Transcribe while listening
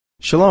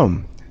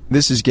Shalom.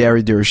 This is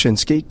Gary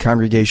Durashinsky,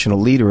 Congregational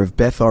Leader of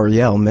Beth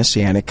Ariel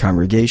Messianic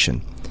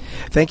Congregation.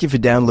 Thank you for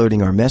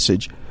downloading our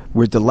message.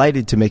 We're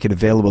delighted to make it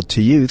available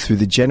to you through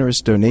the generous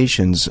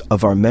donations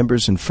of our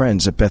members and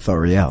friends at Beth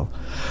Ariel.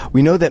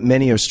 We know that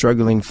many are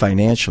struggling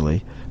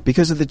financially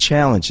because of the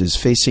challenges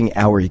facing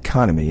our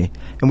economy,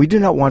 and we do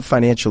not want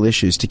financial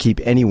issues to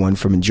keep anyone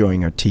from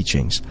enjoying our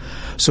teachings.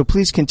 So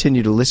please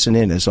continue to listen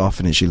in as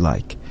often as you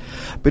like.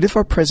 But if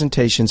our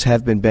presentations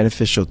have been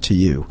beneficial to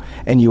you,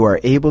 and you are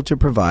able to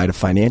provide a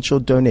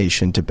financial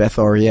donation to Beth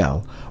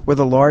Ariel,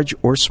 whether large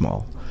or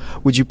small,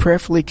 would you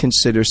prayerfully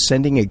consider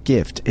sending a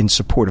gift in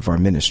support of our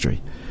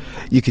ministry?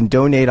 You can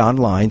donate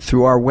online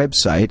through our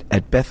website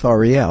at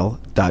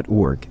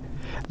bethariel.org.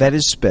 That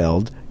is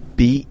spelled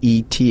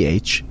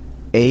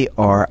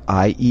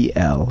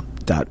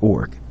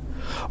BETHARIEL.org.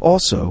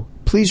 Also,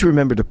 please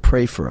remember to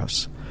pray for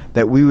us,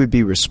 that we would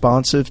be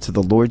responsive to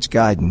the Lord's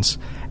guidance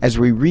as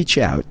we reach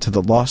out to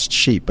the lost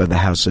sheep of the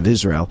house of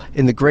Israel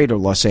in the greater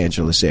Los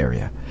Angeles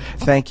area.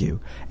 Thank you,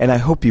 and I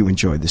hope you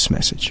enjoyed this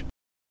message.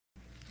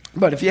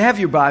 But if you have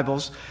your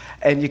Bibles,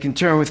 and you can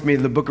turn with me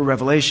to the book of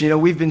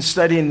Revelation, we've been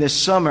studying this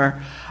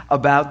summer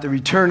about the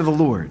return of the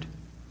Lord.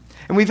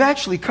 And we've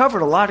actually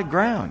covered a lot of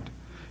ground.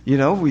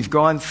 We've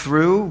gone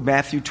through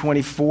Matthew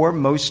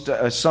 24,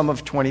 some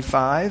of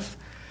 25,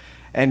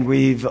 and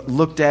we've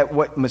looked at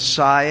what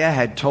Messiah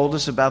had told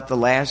us about the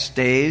last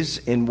days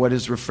in what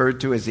is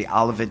referred to as the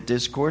Olivet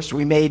Discourse.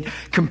 We made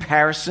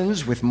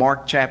comparisons with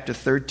Mark chapter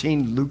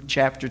 13, Luke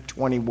chapter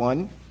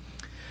 21.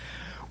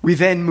 We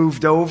then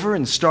moved over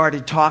and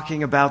started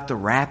talking about the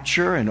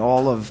rapture and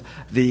all of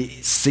the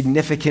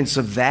significance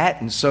of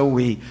that. And so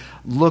we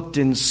looked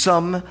in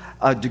some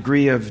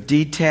degree of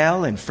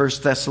detail in 1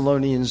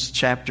 Thessalonians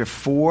chapter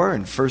 4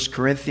 and 1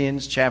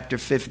 Corinthians chapter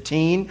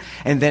 15.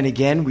 And then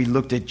again, we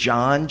looked at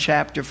John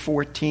chapter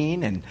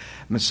 14 and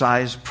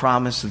Messiah's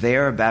promise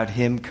there about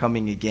him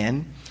coming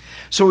again.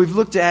 So we've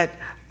looked at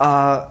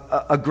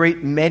a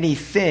great many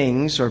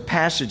things or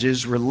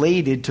passages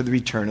related to the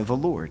return of the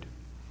Lord.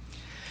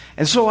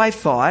 And so I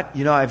thought,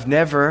 I've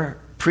never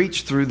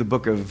preached through the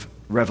book of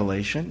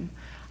Revelation.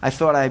 I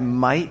thought I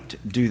might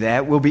do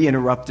that. We'll be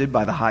interrupted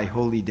by the high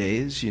holy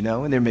days,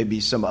 and there may be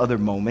some other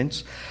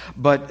moments.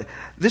 But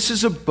this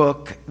is a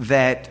book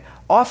that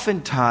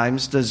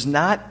oftentimes does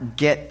not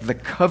get the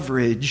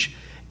coverage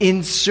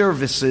in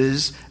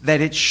services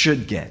that it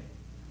should get.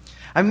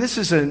 This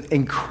is an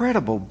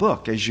incredible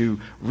book as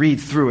you read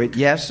through it.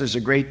 Yes, there's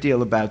a great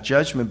deal about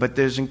judgment, but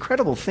there's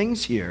incredible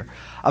things here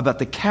about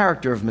the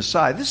character of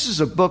Messiah. This is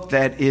a book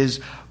that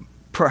is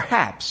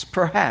perhaps,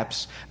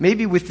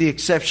 maybe with the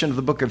exception of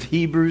the book of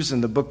Hebrews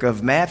and the book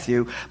of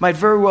Matthew, might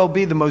very well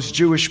be the most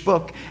Jewish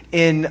book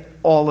in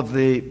all of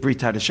the Brit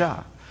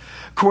Hadashah.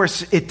 Of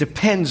course, it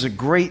depends a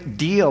great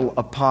deal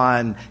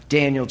upon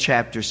Daniel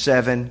chapter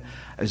 7,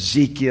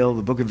 Ezekiel,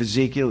 the book of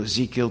Ezekiel,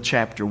 Ezekiel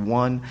chapter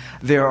 1.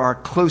 There are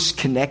close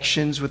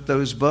connections with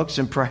those books,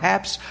 and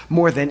perhaps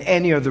more than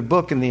any other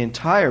book in the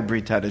entire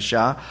Brit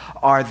Hadashah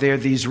are there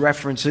these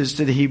references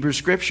to the Hebrew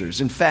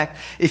Scriptures. In fact,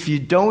 if you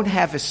don't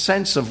have a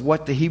sense of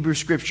what the Hebrew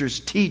Scriptures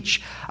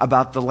teach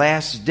about the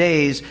last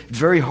days, it's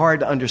very hard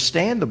to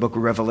understand the book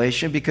of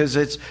Revelation because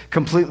it's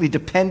completely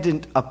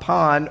dependent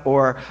upon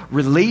or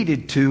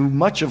related to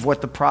much of what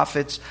the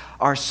prophets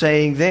are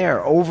saying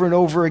there. Over and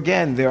over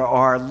again, there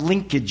are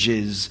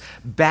linkages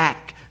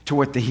back to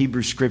what the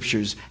Hebrew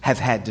Scriptures have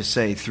had to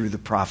say through the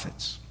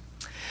prophets.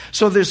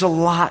 So there's a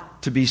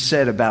lot to be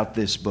said about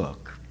this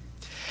book.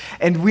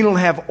 And we don't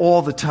have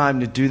all the time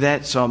to do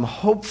that, so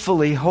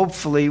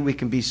hopefully we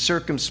can be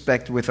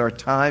circumspect with our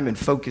time and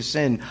focus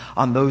in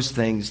on those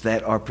things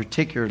that are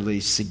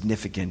particularly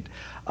significant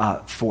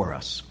for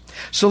us.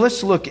 So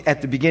let's look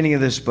at the beginning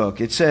of this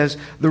book. It says,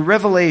 the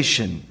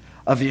revelation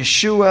of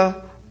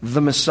Yeshua the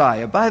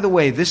Messiah. By the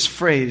way, this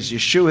phrase,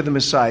 Yeshua the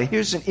Messiah,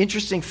 here's an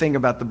interesting thing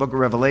about the book of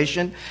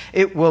Revelation.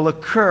 It will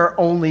occur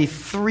only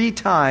 3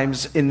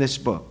 times in this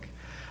book.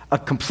 A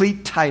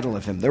complete title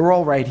of him. They're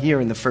all right here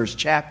in the first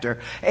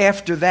chapter.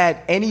 After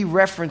that, any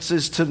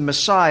references to the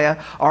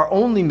Messiah are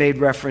only made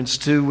reference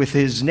to with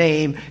his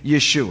name,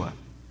 Yeshua.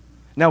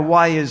 Now,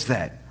 why is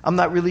that? I'm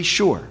not really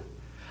sure.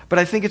 But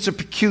I think it's a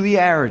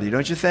peculiarity,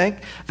 don't you think?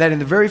 That in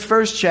the very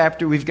first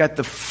chapter, we've got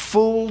the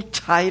full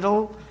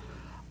title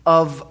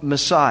of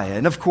Messiah.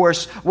 And of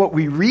course, what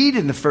we read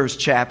in the first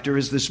chapter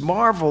is this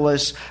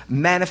marvelous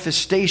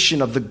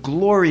manifestation of the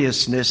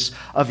gloriousness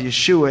of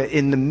Yeshua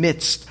in the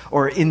midst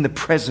or in the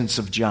presence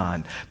of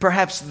John.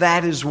 Perhaps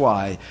that is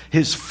why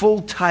his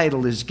full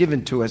title is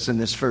given to us in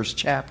this first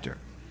chapter.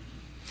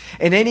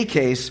 In any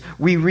case,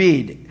 we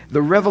read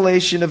the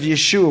revelation of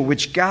Yeshua,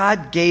 which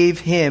God gave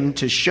him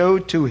to show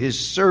to his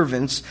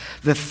servants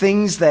the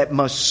things that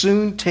must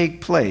soon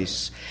take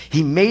place.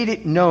 He made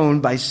it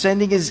known by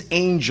sending his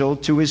angel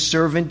to his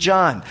servant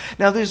John.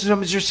 Now, there's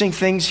some interesting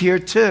things here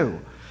too.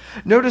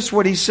 Notice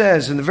what he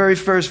says in the very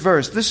first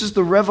verse. This is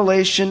the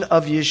revelation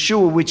of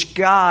Yeshua, which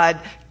God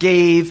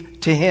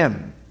gave to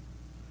him.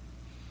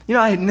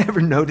 I had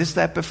never noticed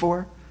that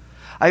before.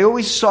 I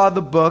always saw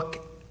the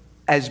book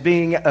as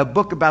being a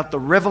book about the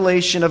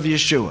revelation of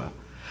Yeshua,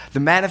 the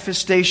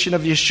manifestation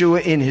of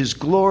Yeshua in his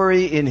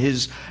glory, in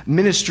his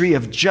ministry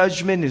of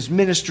judgment, his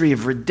ministry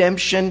of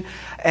redemption,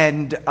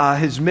 and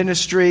his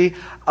ministry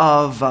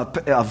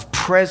of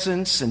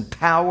presence and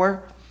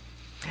power.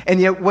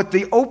 And yet what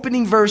the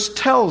opening verse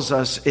tells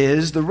us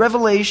is the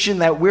revelation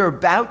that we're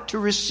about to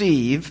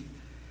receive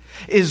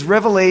is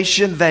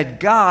revelation that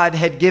God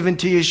had given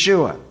to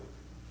Yeshua.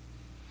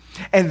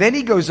 And then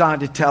he goes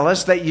on to tell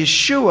us that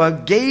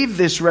Yeshua gave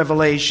this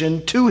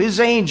revelation to his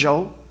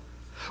angel,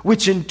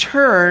 which in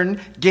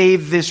turn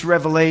gave this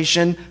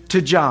revelation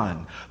to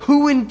John,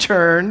 who in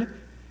turn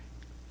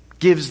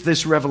gives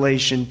this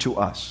revelation to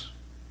us.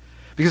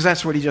 Because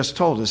that's what he just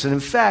told us. And in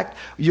fact,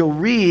 you'll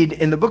read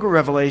in the book of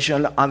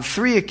Revelation on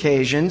 3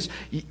 occasions,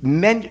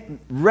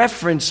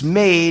 reference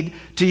made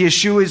to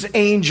Yeshua's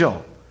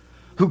angel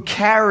who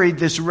carried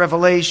this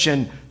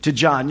revelation to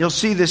John. You'll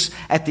see this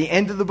at the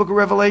end of the book of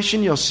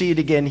Revelation. You'll see it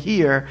again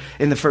here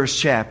in the first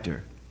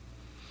chapter.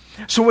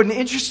 So what an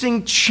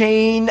interesting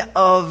chain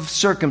of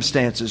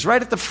circumstances.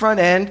 Right at the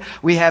front end,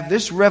 we have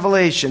this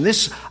revelation,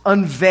 this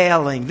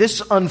unveiling,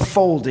 this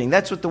unfolding.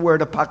 That's what the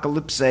word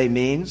apocalypse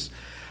means.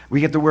 We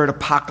get the word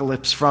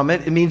apocalypse from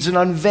it. It means an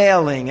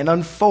unveiling, an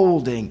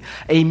unfolding,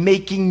 a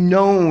making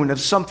known of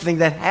something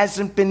that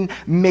hasn't been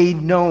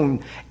made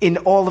known in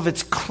all of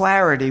its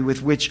clarity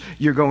with which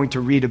you're going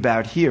to read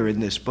about here in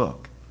this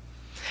book.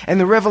 And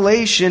the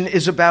revelation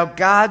is about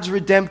God's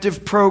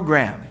redemptive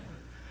program.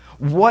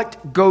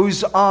 What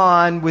goes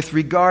on with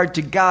regard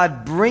to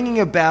God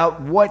bringing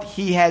about what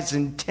he has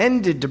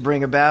intended to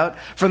bring about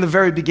from the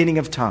very beginning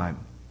of time.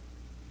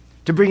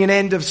 To bring an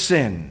end of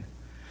sin.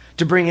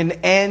 To bring an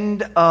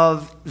end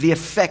of the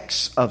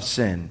effects of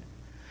sin.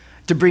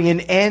 To bring an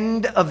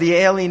end of the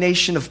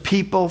alienation of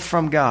people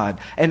from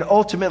God. And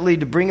ultimately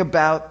to bring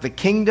about the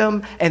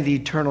kingdom and the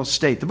eternal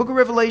state. The book of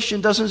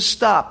Revelation doesn't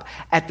stop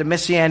at the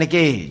Messianic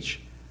age.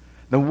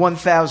 The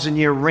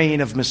 1,000-year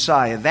reign of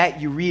Messiah.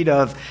 That you read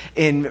of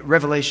in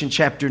Revelation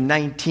chapter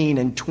 19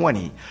 and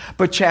 20.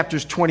 But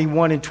chapters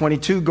 21 and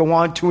 22 go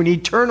on to an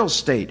eternal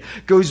state.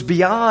 Goes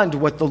beyond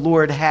what the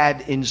Lord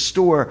had in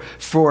store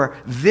for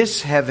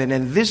this heaven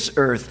and this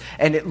earth.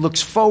 And it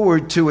looks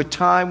forward to a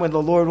time when the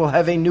Lord will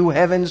have a new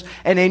heavens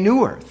and a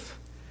new earth.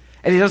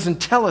 And he doesn't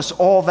tell us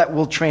all that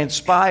will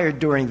transpire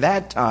during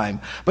that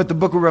time. But the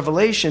book of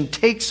Revelation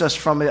takes us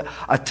from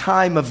a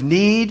time of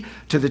need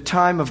to the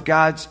time of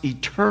God's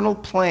eternal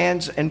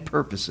plans and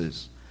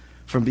purposes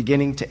from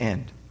beginning to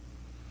end.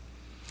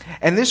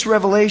 And this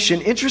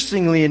revelation,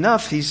 interestingly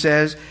enough, he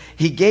says,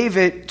 he gave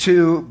it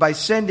by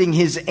sending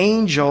his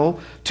angel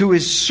to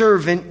his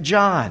servant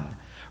John.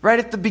 Right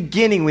at the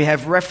beginning, we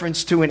have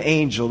reference to an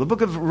angel. The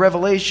book of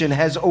Revelation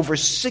has over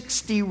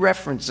 60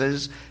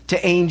 references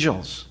to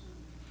angels.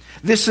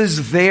 This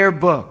is their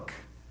book.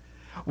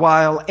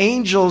 While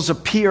angels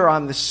appear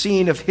on the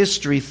scene of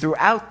history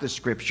throughout the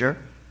scripture,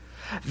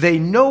 they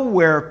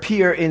nowhere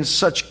appear in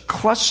such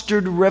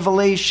clustered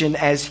revelation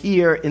as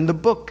here in the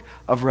book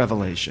of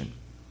Revelation.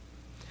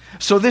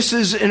 So this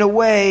is, in a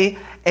way,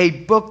 a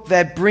book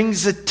that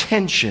brings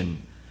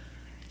attention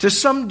to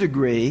some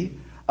degree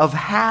of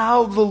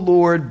how the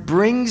Lord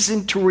brings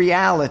into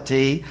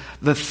reality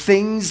the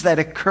things that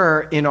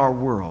occur in our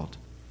world.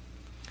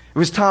 It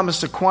was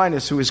Thomas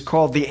Aquinas who is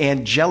called the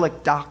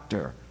angelic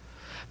doctor,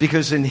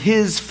 because in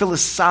his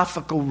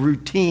philosophical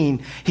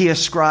routine, he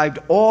ascribed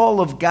all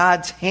of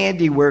God's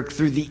handiwork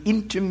through the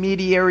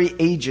intermediary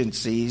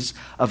agencies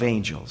of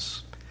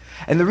angels.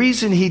 And the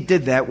reason he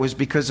did that was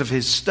because of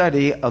his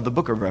study of the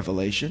book of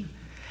Revelation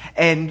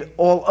and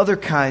all other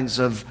kinds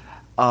of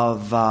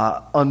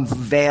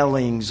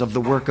unveilings of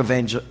the work of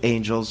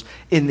angels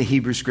in the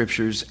Hebrew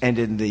Scriptures and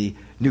in the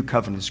New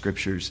Covenant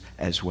Scriptures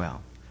as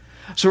well.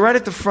 So right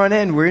at the front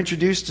end, we're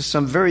introduced to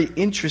some very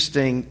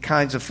interesting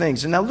kinds of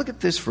things. And now look at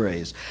this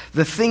phrase,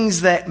 the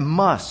things that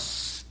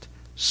must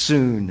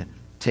soon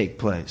take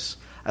place.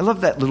 I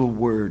love that little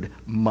word,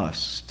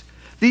 must.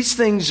 These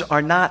things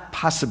are not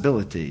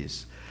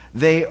possibilities.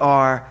 They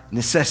are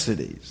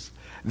necessities.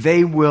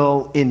 They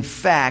will, in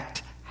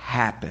fact,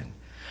 happen.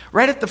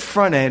 Right at the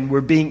front end,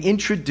 we're being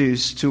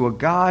introduced to a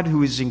God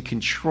who is in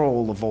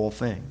control of all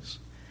things.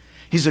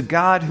 He's a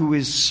God who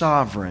is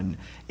sovereign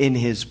in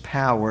his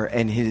power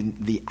and in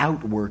the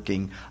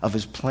outworking of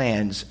his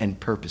plans and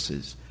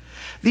purposes.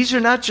 These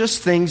are not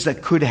just things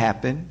that could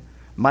happen,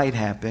 might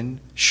happen,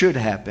 should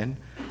happen.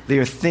 They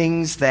are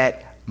things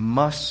that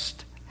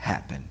must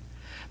happen,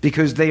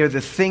 because they are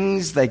the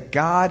things that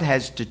God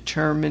has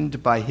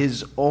determined by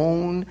his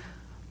own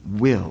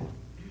will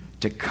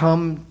to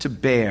come to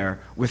bear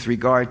with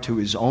regard to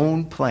his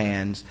own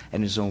plans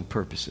and his own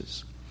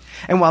purposes.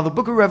 And while the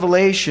book of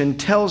Revelation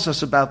tells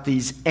us about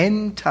these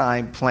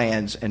end-time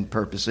plans and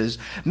purposes,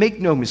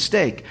 make no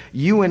mistake,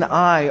 you and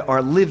I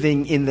are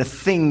living in the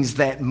things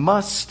that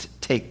must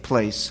take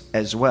place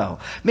as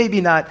well.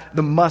 Maybe not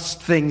the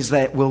must things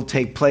that will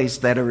take place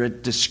that are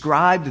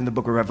described in the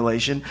book of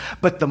Revelation,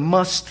 but the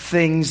must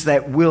things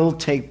that will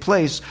take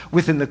place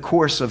within the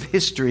course of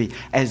history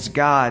as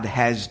God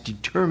has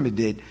determined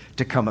it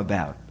to come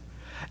about.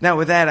 Now,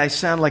 with that, I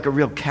sound like a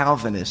real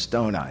Calvinist,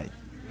 don't I?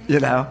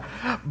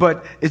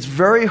 But it's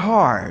very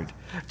hard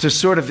to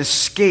sort of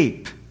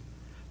escape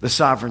the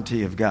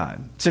sovereignty of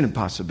God. It's an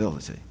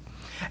impossibility.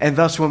 And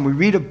thus, when we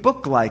read a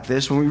book like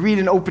this, when we read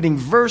an opening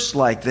verse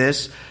like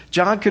this,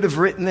 John could have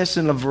written this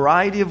in a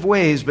variety of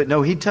ways, but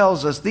no, he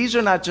tells us these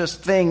are not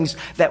just things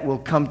that will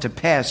come to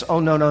pass. Oh,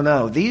 no, no,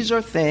 no. These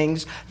are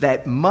things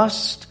that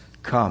must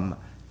come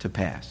to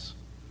pass.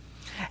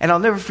 And I'll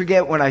never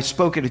forget when I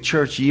spoke at a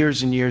church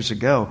years and years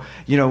ago,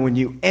 when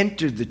you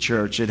entered the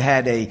church, it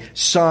had a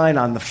sign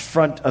on the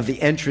front of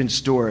the entrance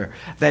door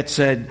that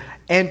said,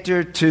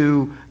 "Enter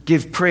to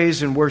give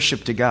praise and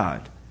worship to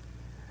God."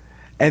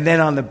 And then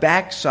on the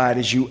back side,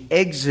 as you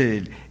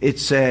exited, it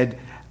said,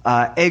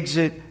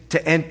 "Exit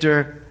to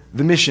enter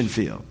the mission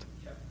field."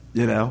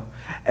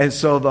 And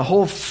so the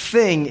whole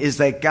thing is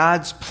that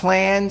God's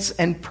plans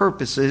and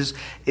purposes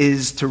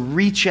is to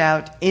reach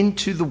out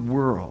into the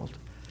world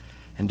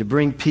and to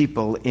bring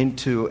people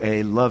into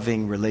a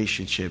loving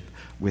relationship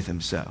with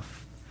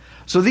himself.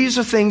 So these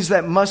are things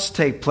that must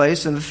take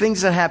place, and the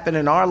things that happen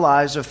in our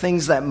lives are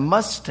things that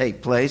must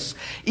take place,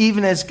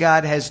 even as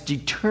God has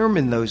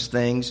determined those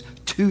things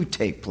to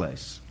take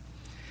place.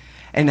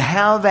 And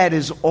how that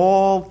is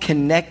all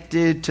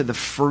connected to the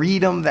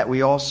freedom that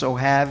we also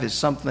have is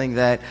something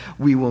that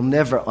we will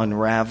never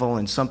unravel,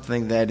 and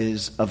something that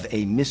is of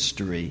a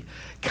mystery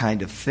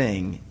kind of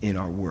thing in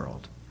our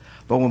world.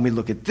 But when we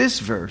look at this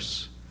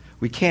verse,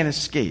 we can't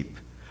escape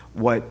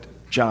what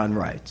John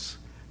writes.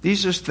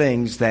 These are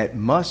things that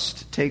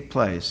must take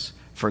place,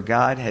 for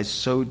God has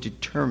so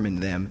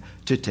determined them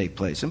to take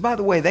place. And by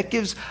the way, that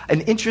gives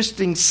an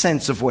interesting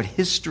sense of what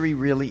history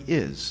really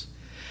is.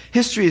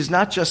 History is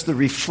not just the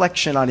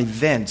reflection on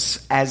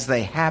events as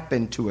they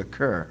happen to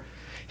occur.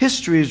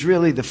 History is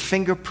really the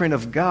fingerprint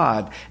of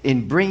God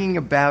in bringing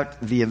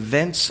about the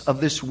events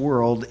of this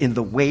world in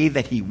the way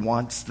that he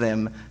wants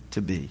them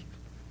to be.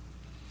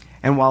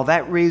 And while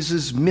that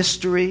raises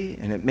mystery,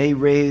 and it may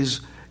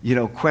raise,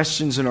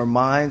 questions in our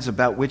minds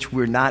about which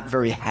we're not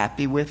very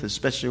happy with,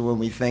 especially when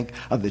we think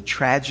of the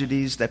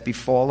tragedies that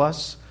befall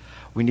us,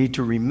 we need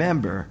to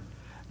remember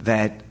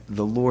that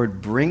the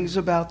Lord brings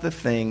about the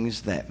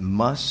things that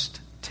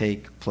must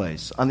take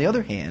place. On the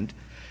other hand,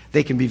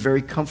 they can be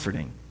very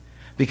comforting,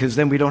 because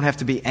then we don't have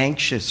to be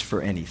anxious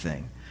for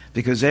anything,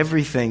 because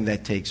everything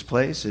that takes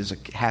place is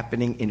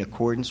happening in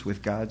accordance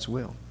with God's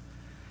will.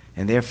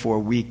 And therefore,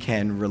 we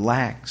can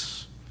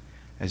relax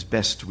as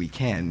best we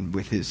can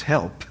with his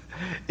help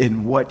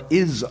in what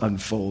is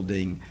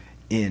unfolding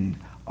in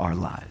our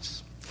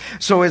lives.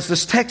 So as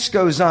this text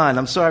goes on,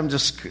 I'm sorry I'm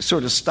just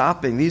sort of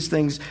stopping. These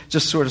things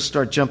just sort of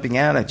start jumping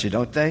out at you,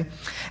 don't they?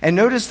 And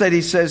notice that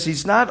he says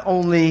he's not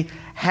only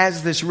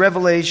has this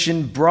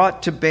revelation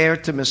brought to bear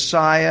to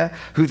Messiah,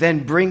 who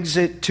then brings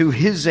it to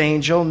his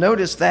angel.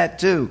 Notice that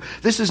too.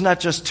 This is not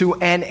just to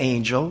an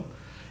angel.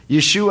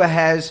 Yeshua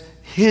has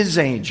his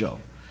angel.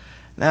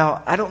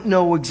 Now, I don't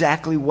know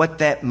exactly what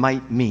that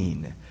might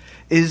mean.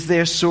 Is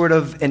there sort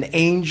of an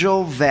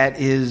angel that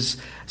is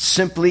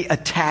simply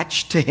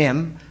attached to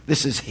him?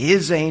 This is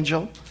his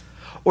angel?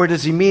 Or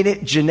does he mean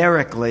it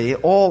generically?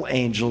 All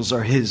angels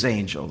are his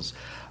angels.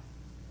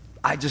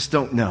 I just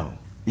don't know,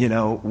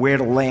 where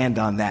to land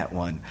on that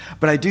one.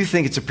 But I do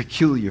think it's a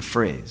peculiar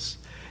phrase.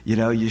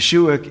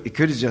 Yeshua, it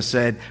could have just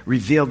said,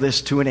 reveal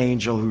this to an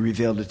angel who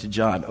revealed it to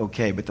John.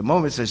 Okay, but the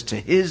moment it says to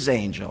his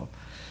angel,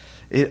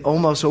 it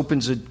almost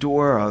opens a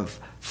door of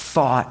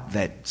thought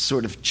that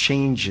sort of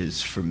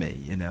changes for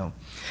me,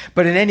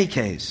 But in any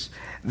case,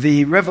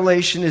 the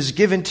revelation is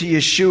given to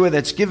Yeshua,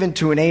 that's given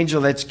to an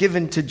angel, that's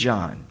given to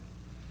John.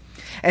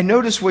 And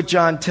notice what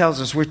John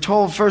tells us. We're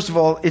told, first of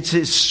all, it's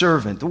his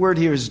servant. The word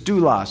here is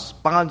doulos,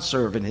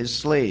 bondservant, his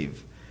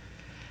slave.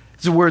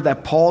 It's a word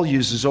that Paul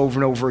uses over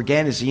and over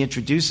again as he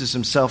introduces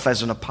himself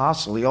as an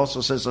apostle. He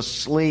also says a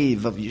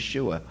slave of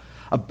Yeshua,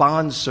 a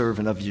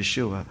bondservant of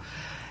Yeshua.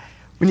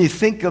 When you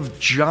think of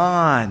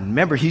John,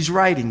 remember, he's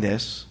writing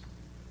this.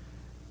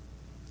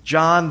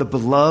 John, the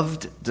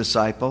beloved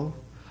disciple,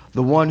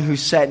 the one who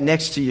sat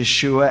next to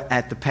Yeshua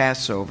at the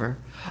Passover,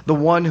 the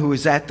one who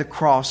was at the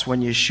cross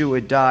when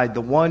Yeshua died, the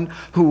one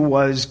who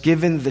was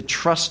given the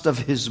trust of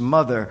his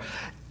mother,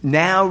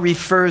 now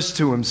refers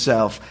to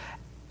himself,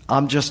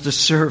 I'm just a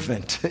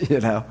servant,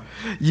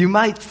 You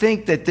might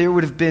think that there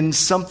would have been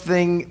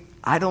something,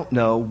 I don't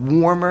know,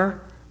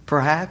 warmer,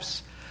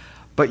 perhaps.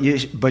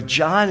 But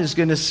John is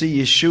going to see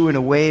Yeshua in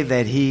a way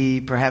that he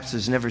perhaps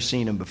has never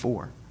seen him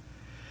before.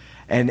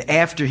 And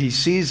after he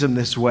sees him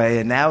this way,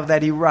 and now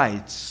that he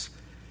writes,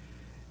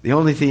 the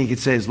only thing he can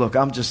say is, look,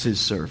 I'm just his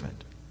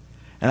servant.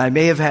 And I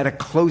may have had a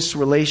close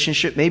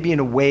relationship, maybe in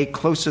a way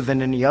closer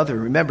than any other.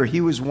 Remember, he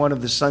was one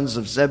of the sons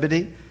of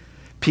Zebedee.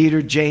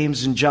 Peter,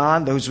 James, and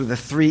John, those were the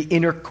three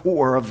inner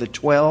core of the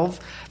 12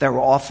 that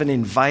were often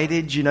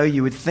invited.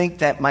 You would think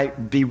that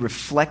might be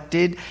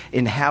reflected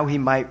in how he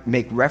might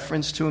make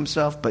reference to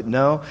himself, but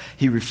no,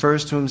 he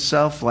refers to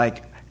himself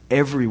like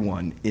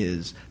everyone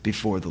is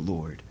before the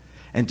Lord.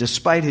 And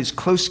despite his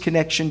close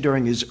connection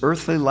during his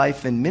earthly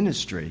life and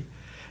ministry,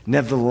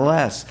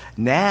 Nevertheless,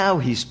 now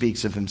he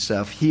speaks of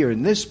himself here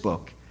in this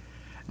book,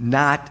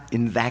 not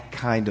in that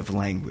kind of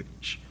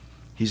language.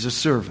 He's a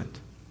servant.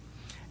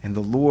 And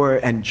the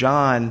Lord and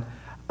John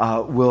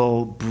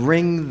will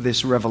bring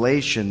this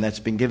revelation that's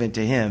been given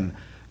to him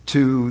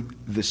to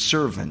the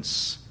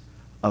servants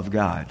of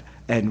God.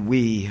 And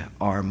we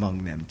are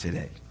among them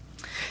today.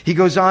 He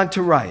goes on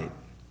to write.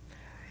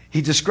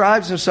 He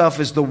describes himself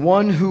as the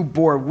one who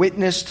bore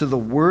witness to the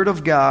word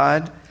of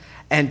God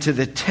and to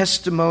the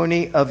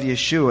testimony of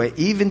Yeshua,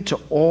 even to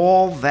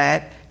all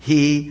that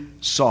he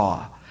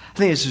saw. I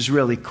think this is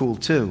really cool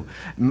too.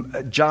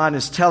 John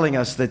is telling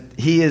us that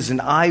he is an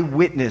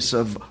eyewitness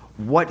of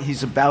what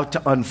he's about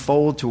to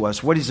unfold to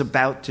us, what he's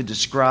about to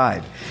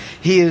describe.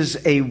 He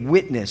is a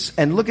witness.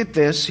 And look at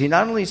this. He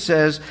not only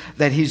says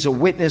that he's a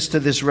witness to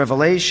this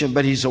revelation,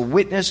 but he's a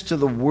witness to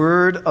the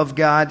word of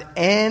God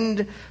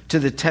and to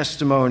the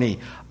testimony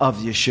of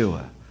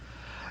Yeshua.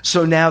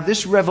 So now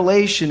this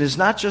revelation is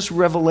not just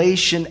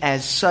revelation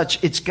as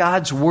such. It's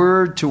God's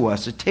word to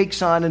us. It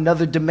takes on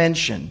another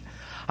dimension.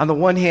 On the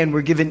one hand,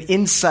 we're given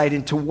insight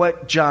into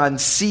what John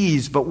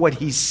sees, but what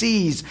he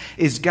sees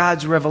is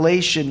God's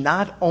revelation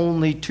not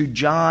only to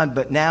John,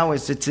 but now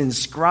as it's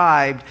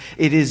inscribed,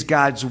 it is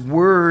God's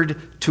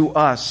word to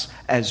us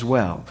as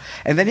well.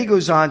 And then he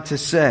goes on to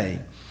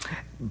say,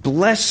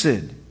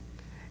 blessed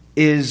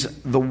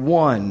is the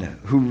one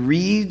who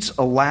reads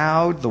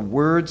aloud the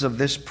words of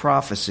this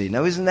prophecy.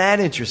 Now, isn't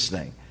that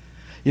interesting?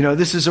 You know,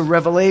 this is a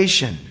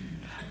revelation.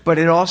 But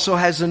it also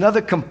has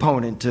another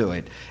component to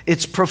it.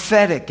 It's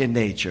prophetic in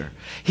nature.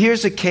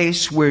 Here's a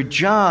case where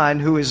John,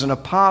 who is an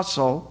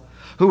apostle,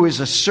 who is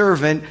a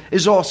servant,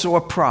 is also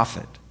a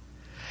prophet.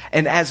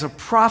 And as a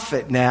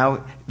prophet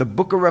now, the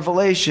book of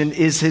Revelation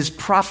is his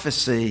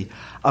prophecy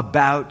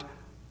about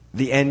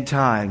the end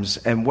times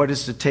and what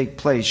is to take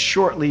place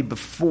shortly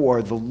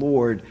before the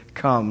Lord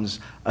comes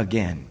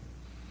again.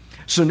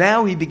 So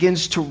now he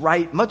begins to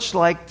write much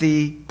like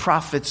the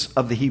prophets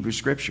of the Hebrew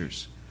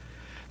Scriptures.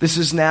 This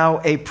is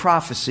now a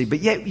prophecy. But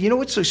yet, you know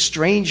what's so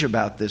strange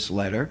about this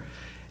letter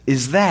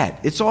is that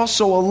it's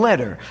also a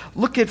letter.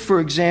 Look at, for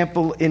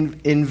example,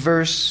 in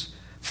verse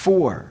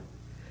 4.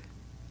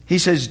 He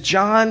says,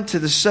 John to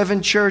the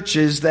 7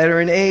 churches that are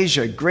in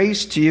Asia,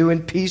 grace to you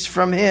and peace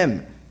from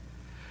him.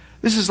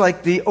 This is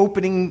like the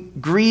opening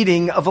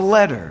greeting of a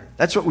letter.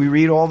 That's what we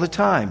read all the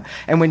time.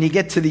 And when you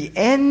get to the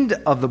end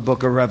of the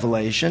book of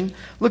Revelation,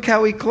 look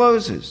how he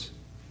closes.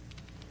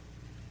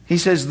 He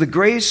says, the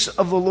grace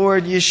of the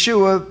Lord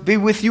Yeshua be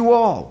with you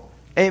all.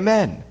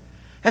 Amen.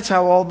 That's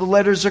how all the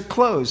letters are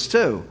closed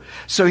too.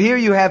 So here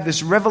you have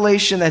this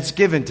revelation that's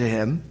given to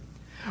him,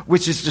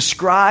 which is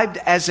described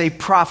as a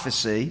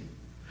prophecy,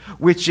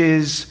 which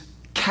is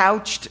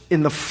couched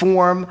in the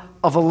form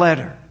of a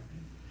letter.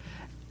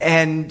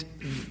 And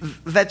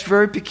that's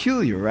very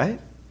peculiar,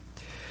 right?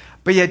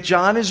 But yet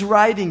John is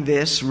writing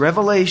this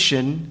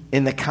revelation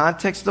in the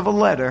context of a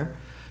letter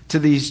to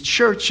these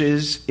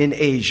churches in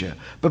Asia.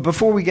 But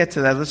before we get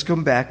to that, let's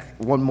come back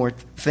one more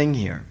thing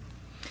here.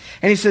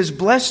 And he says,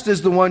 blessed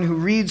is the one who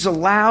reads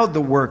aloud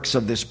the works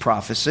of this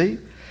prophecy,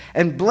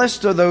 and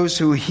blessed are those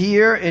who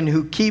hear and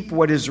who keep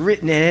what is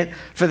written in it,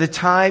 for the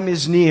time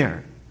is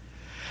near.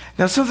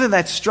 Now, something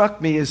that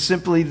struck me is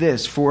simply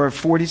this. For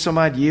 40 some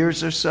odd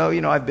years or so,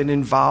 I've been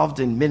involved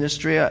in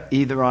ministry,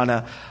 either on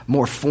a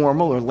more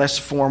formal or less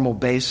formal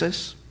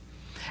basis.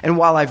 And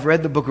while I've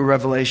read the book of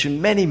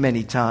Revelation many,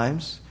 many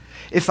times,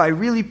 if I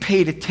really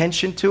paid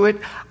attention to it,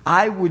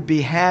 I would be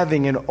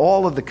having in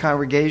all of the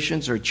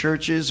congregations or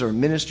churches or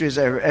ministries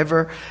I've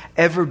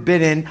ever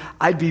been in,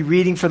 I'd be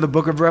reading from the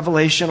book of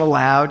Revelation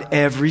aloud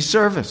every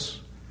service.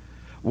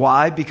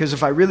 Why? Because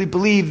if I really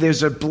believe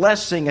there's a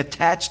blessing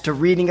attached to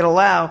reading it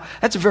aloud,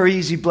 that's a very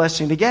easy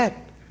blessing to get.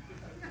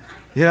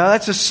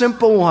 That's a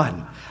simple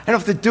one. I don't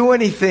have to do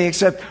anything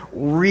except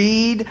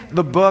read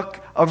the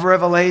book of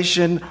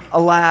Revelation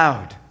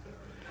aloud.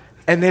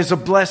 And there's a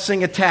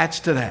blessing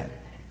attached to that.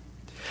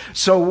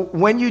 So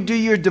when you do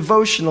your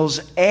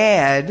devotionals,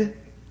 add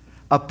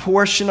a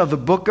portion of the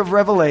book of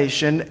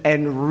Revelation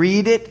and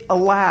read it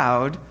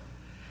aloud,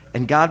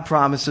 and God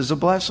promises a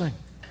blessing.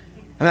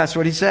 And that's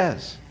what he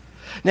says.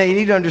 Now you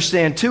need to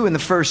understand too, in the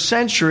first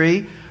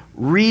century,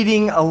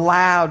 reading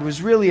aloud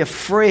was really a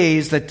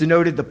phrase that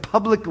denoted the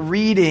public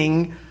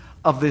reading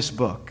of this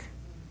book.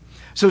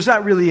 So it's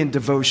not really in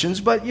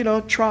devotions, but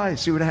try,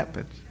 see what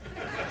happens.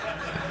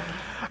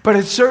 But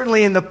it's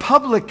certainly in the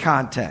public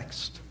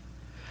context.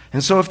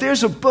 And so if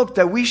there's a book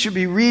that we should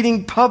be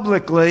reading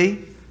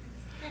publicly,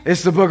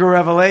 it's the book of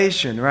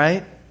Revelation,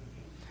 right?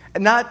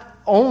 And not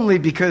only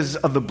because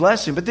of the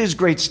blessing, but there's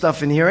great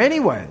stuff in here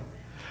anyway.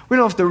 We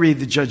don't have to read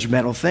the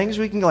judgmental things.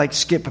 We can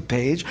skip a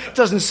page. It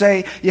doesn't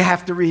say you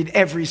have to read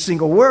every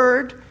single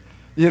word,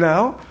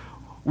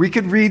 We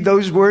could read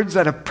those words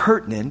that are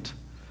pertinent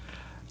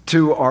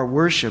to our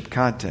worship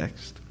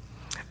context.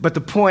 But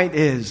the point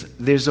is,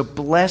 there's a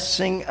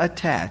blessing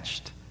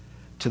attached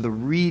to the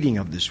reading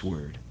of this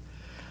word.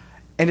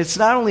 And it's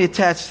not only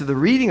attached to the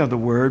reading of the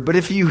word, but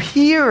if you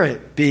hear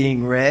it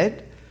being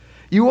read,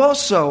 you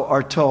also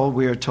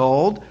we are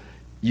told,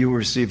 you will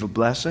receive a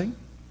blessing.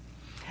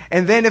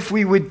 And then if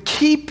we would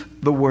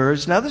keep the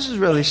words, now this is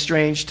really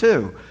strange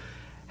too.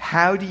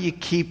 How do you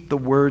keep the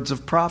words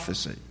of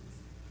prophecy?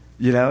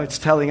 You know, it's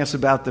telling us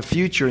about the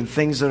future and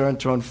things that are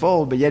to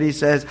unfold, but yet he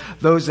says,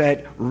 those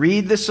that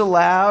read this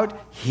aloud,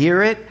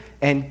 hear it,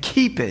 and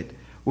keep it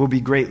will be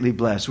greatly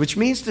blessed, which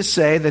means to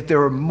say that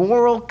there are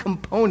moral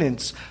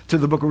components to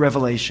the book of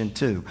Revelation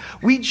too.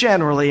 We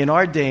generally, in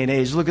our day and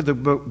age, look at the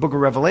book of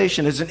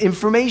Revelation as an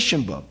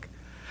information book,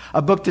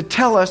 a book to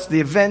tell us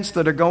the events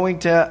that are going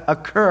to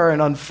occur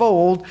and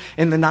unfold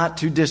in the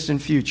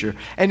not-too-distant future.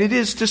 And it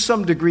is to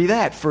some degree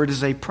that, for it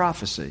is a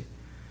prophecy.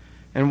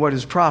 And what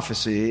is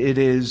prophecy? It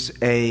is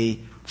a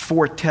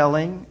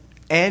foretelling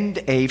and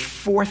a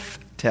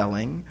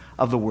forthtelling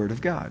of the Word of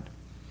God.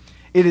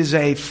 It is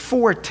a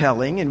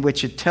foretelling in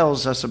which it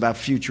tells us about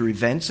future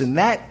events. In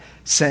that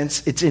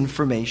sense, it's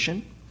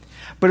information.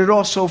 But it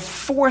also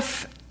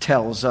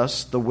foretells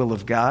us the will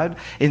of God.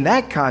 In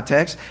that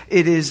context,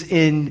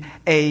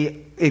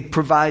 it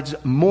provides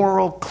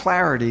moral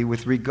clarity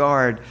with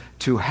regard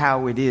to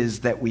how it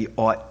is that we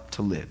ought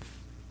to live.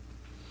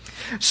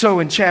 So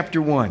in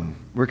chapter 1,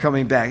 we're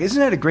coming back. Isn't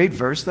that a great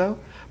verse, though?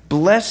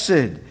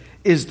 Blessed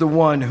is the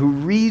one who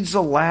reads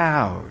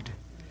aloud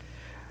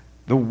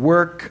the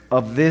words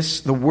of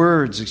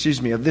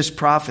this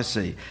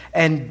prophecy.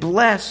 And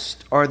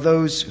blessed are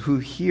those who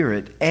hear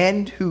it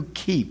and who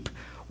keep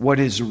what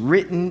is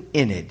written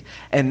in it.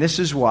 And this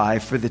is why,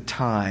 for the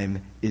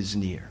time is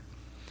near.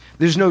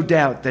 There's no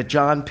doubt that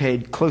John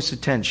paid close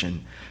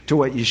attention to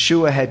what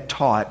Yeshua had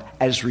taught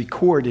as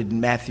recorded in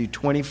Matthew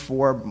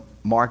 24,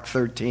 Mark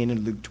 13,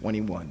 and Luke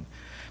 21.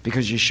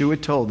 Because Yeshua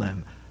told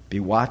them, be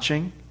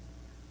watching,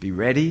 be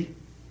ready,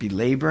 be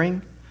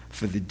laboring,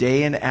 for the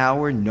day and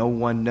hour no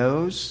one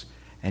knows.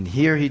 And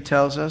here he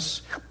tells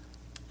us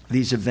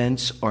these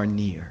events are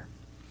near.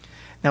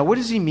 Now, what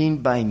does he mean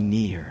by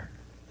near?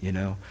 You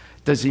know,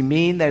 does he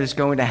mean that it's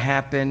going to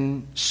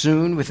happen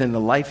soon within the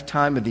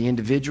lifetime of the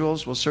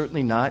individuals? Well,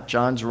 certainly not.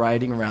 John's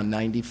writing around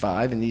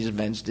 95, and these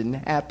events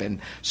didn't happen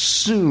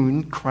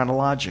soon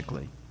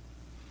chronologically.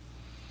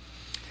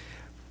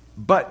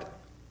 But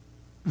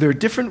there are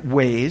different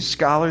ways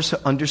scholars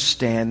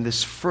understand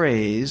this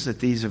phrase that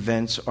these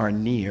events are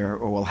near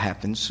or will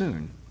happen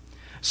soon.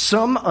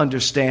 Some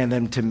understand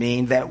them to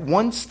mean that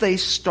once they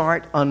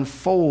start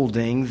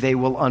unfolding, they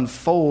will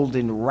unfold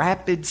in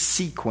rapid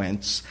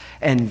sequence,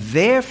 and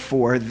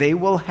therefore they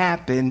will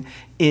happen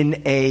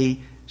in a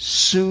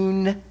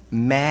soon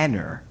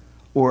manner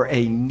or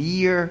a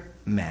near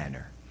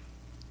manner.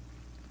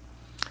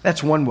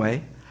 That's one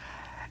way.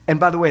 And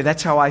by the way,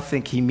 that's how I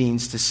think he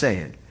means to say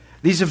it.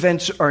 These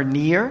events are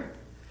near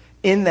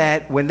in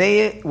that when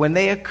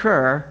they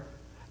occur,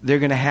 they're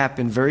going to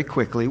happen very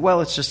quickly. Well,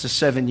 it's just a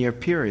 7-year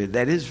period.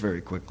 That is very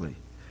quickly.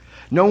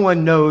 No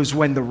one knows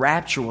when the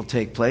rapture will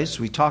take place.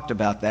 We talked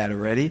about that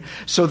already.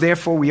 So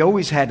therefore, we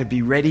always had to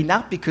be ready,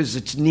 not because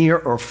it's near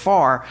or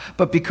far,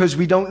 but because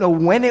we don't know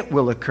when it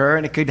will occur,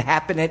 and it could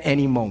happen at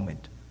any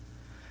moment.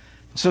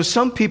 So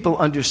some people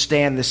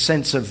understand the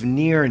sense of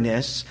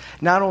nearness,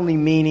 not only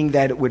meaning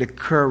that it would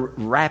occur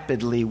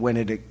rapidly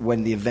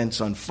when the events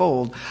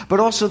unfold, but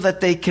also that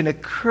they can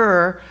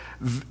occur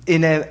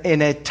in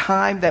a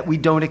time that we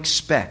don't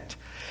expect.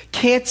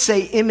 Can't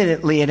say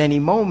imminently at any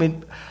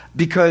moment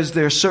because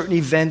there are certain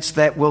events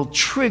that will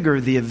trigger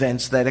the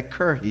events that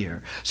occur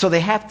here. So they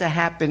have to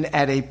happen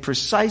at a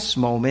precise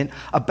moment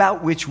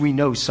about which we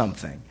know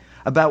something,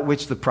 about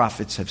which the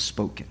prophets have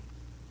spoken.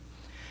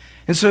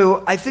 And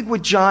so I think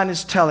what John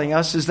is telling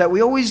us is that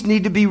we always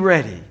need to be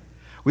ready.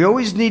 We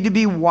always need to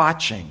be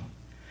watching.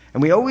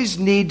 And we always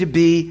need to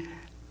be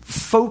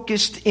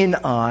focused in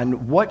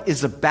on what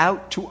is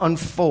about to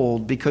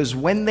unfold, because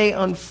when they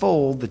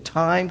unfold, the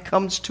time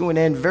comes to an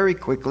end very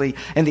quickly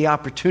and the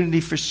opportunity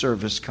for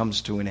service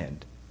comes to an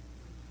end.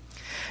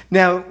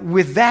 Now,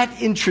 with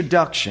that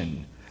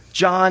introduction,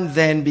 John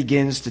then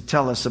begins to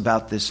tell us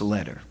about this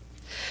letter.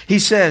 He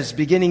says,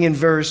 beginning in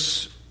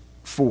verse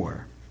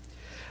 4,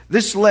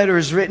 this letter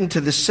is written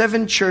to the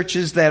 7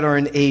 churches that are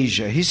in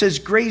Asia. He says,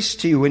 grace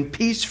to you and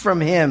peace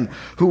from him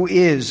who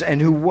is and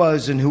who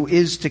was and who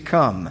is to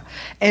come,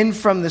 and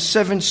from the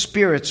 7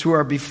 spirits who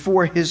are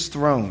before his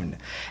throne,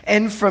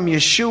 and from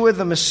Yeshua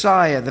the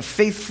Messiah, the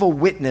faithful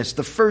witness,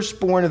 the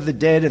firstborn of the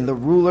dead and the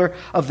ruler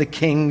of the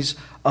kings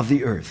of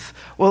the earth.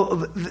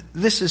 Well,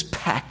 this is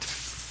packed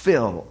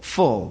full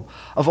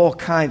of all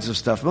kinds of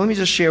stuff. But let me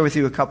just share with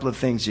you a couple of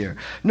things here.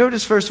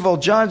 Notice, first of all,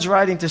 John's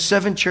writing to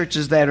 7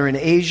 churches that are in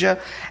Asia,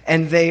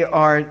 and they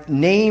are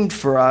named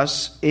for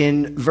us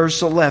in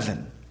verse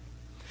 11.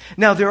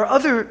 Now, there are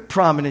other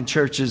prominent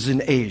churches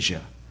in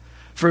Asia.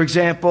 For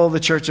example,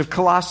 the church of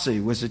Colossae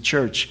was a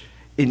church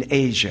in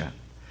Asia.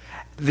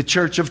 The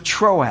church of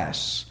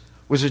Troas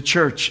was a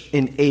church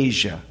in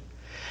Asia.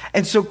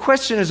 And so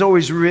question has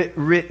always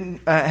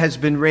has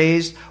been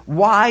raised,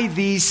 why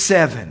these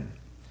 7?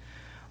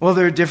 Well,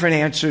 there are different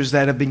answers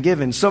that have been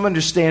given. Some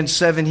understand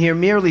 7 here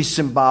merely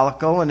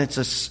symbolical, and it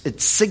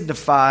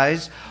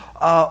signifies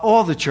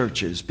all the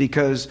churches,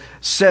 because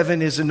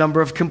 7 is a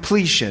number of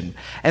completion.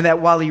 And that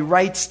while he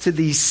writes to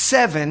these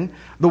 7,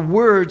 the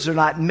words are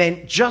not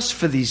meant just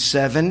for these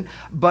 7,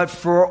 but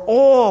for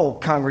all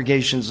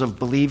congregations of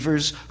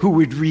believers who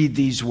would read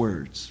these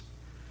words.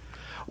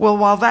 Well,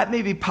 while that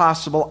may be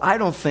possible, I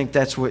don't think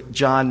that's what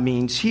John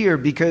means here,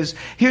 because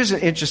here's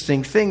an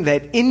interesting thing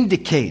that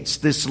indicates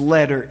this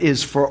letter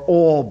is for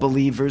all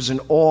believers and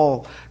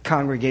all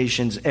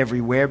congregations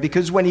everywhere,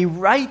 because when he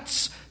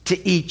writes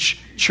to each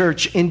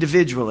church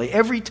individually,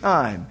 every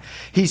time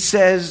he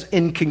says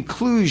in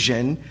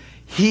conclusion,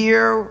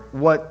 hear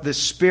what the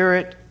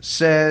Spirit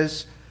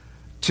says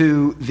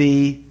to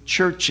the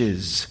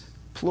churches,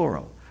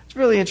 plural. It's a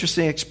really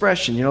interesting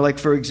expression. Like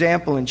for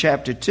example, in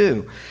chapter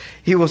 2,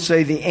 he will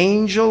say, the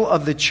angel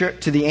of the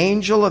church, to the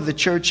angel of the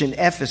church in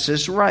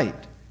Ephesus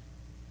write.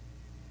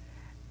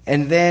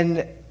 And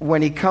then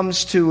when he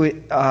comes to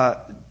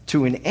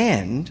an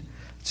end,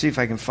 let's see if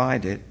I can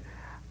find it.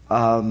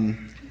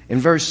 In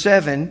verse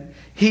 7,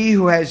 he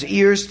who has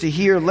ears to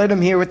hear, let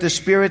him hear what the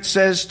Spirit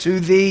says to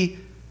the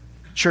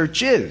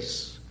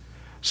churches.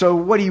 So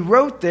what he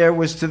wrote there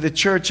was to the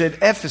church at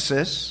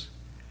Ephesus,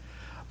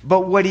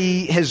 but what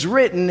he has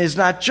written is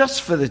not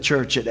just for the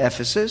church at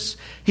Ephesus.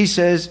 He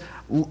says,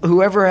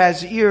 whoever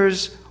has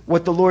ears,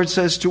 what the Lord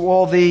says to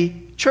all the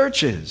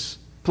churches,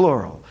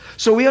 plural.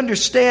 So we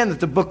understand that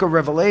the book of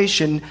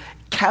Revelation,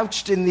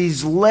 couched in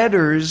these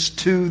letters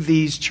to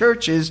these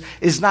churches,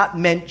 is not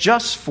meant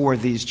just for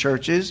these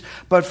churches,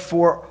 but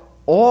for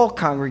all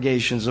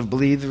congregations of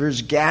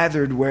believers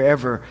gathered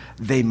wherever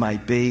they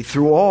might be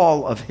through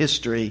all of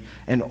history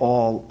and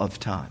all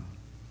of time.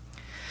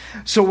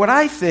 So what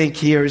I think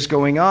here is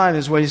going on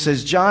is when he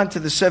says, John to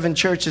the 7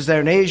 churches that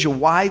are in Asia.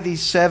 Why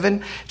these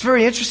 7? It's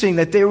very interesting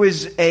that there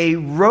was a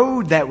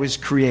road that was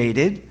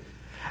created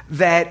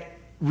that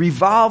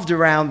revolved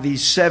around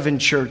these 7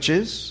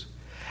 churches.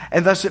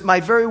 And thus it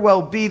might very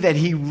well be that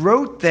he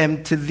wrote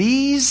them to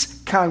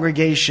these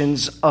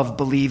congregations of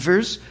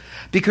believers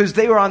because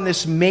they were on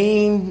this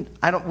main,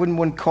 wouldn't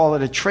want to call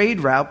it a trade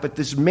route, but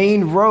this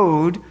main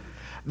road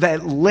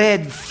that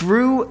led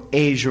through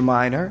Asia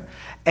Minor.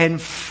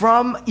 And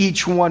from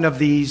each one of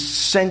these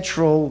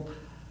central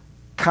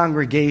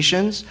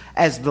congregations,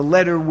 as the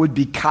letter would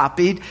be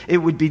copied, it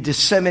would be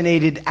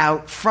disseminated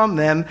out from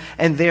them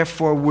and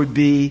therefore would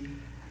be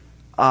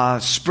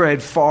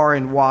spread far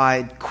and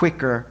wide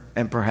quicker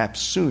and perhaps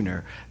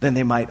sooner than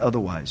they might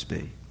otherwise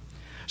be.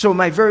 So it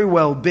might very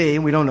well be,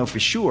 and we don't know for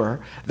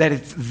sure,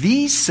 that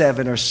these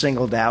 7 are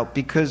singled out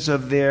because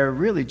of their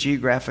really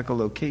geographical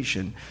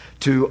location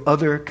to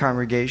other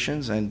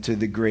congregations and to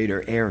the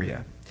greater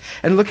area.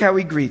 And look how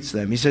he greets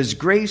them. He says,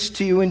 grace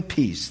to you and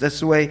peace. That's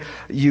the way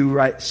you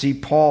see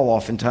Paul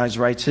oftentimes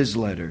writes his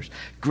letters.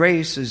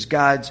 Grace is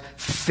God's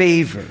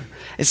favor.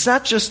 It's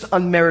not just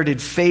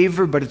unmerited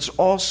favor, but it's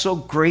also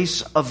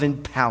grace of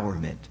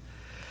empowerment.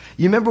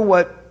 You remember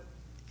what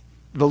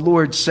the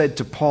Lord said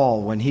to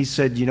Paul when he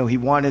said, he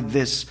wanted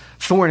this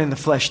thorn in the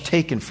flesh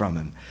taken from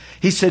him.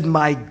 He said,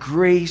 my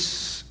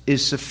grace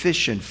is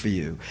sufficient for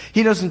you.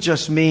 He doesn't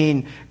just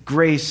mean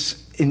grace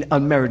in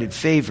unmerited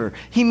favor.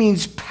 He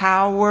means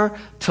power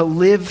to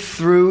live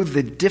through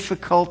the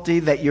difficulty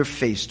that you're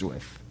faced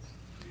with.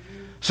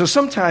 So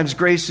sometimes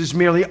grace is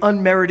merely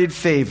unmerited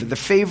favor, the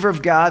favor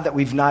of God that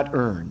we've not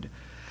earned.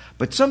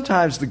 But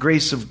sometimes the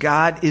grace of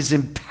God is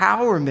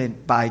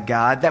empowerment by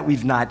God that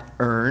we've not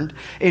earned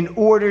in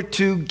order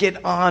to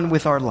get on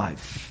with our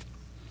life.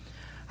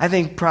 I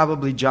think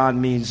probably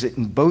John means it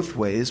in both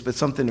ways, but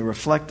something to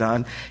reflect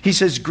on. He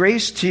says,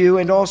 grace to you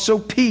and also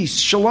peace,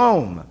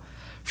 shalom,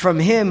 from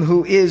him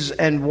who is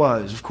and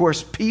was. Of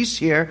course, peace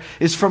here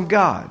is from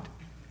God.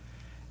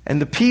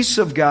 And the peace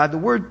of God, the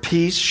word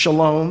peace,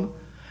 shalom,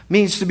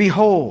 means to be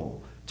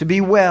whole, to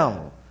be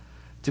well,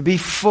 to be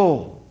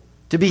full,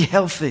 to be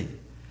healthy.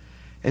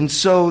 And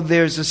so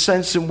there's a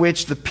sense in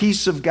which the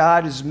peace of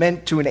God is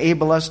meant to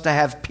enable us to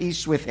have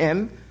peace with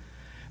him.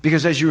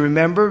 Because as you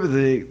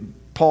remember,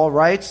 Paul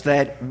writes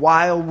that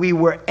while we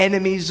were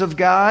enemies of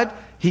God,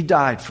 he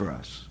died for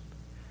us.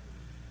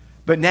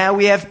 But now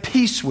we have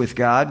peace with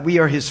God. We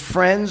are his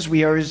friends.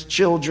 We are his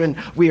children.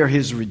 We are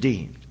his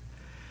redeemed.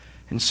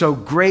 And so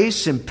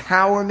grace,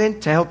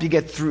 empowerment to help you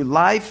get through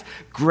life.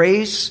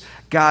 Grace,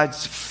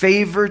 God's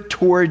favor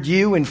toward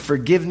you and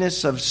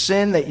forgiveness of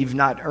sin that you've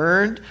not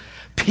earned.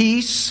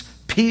 Peace,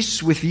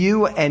 peace with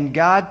you and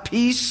God.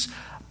 Peace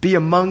be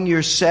among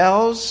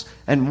yourselves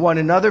and one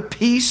another.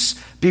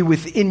 Peace be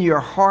within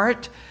your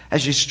heart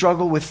as you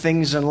struggle with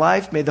things in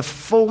life. May the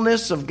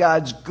fullness of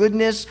God's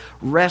goodness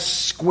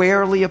rest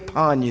squarely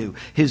upon you,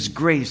 his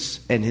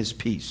grace and his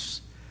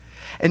peace.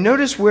 And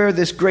notice where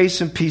this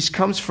grace and peace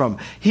comes from.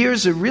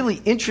 Here's a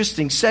really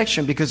interesting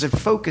section because it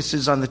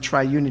focuses on the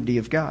triunity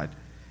of God.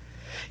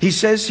 He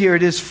says here,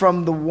 it is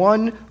from the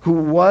one who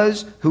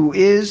was, who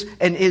is,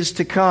 and is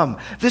to come.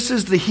 This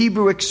is the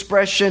Hebrew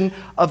expression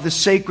of the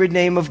sacred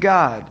name of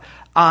God.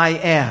 I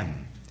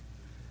am.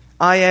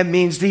 I am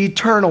means the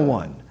eternal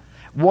one.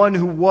 One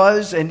who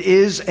was and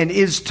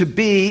is to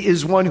be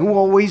is one who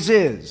always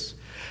is.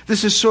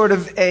 This is sort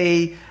of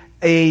a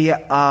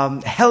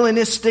a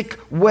Hellenistic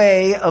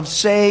way of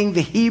saying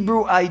the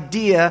Hebrew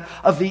idea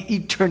of the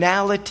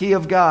eternality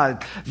of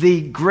God,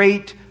 the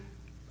great,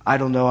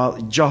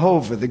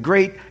 Jehovah, the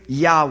great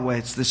Yahweh.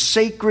 It's the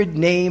sacred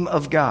name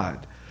of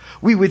God.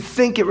 We would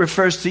think it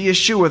refers to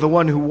Yeshua, the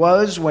one who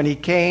was when he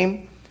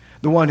came,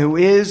 the one who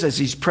is as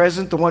he's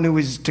present, the one who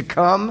is to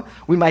come.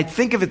 We might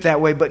think of it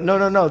that way, but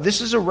no.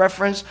 This is a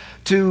reference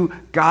to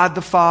God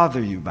the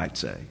Father, you might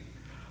say.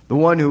 The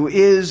one who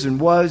is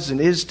and was and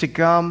is to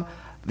come,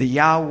 the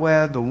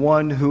Yahweh, the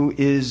one who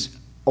is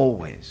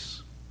always.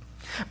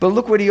 But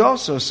look what he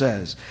also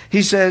says.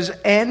 He says,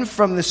 and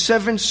from the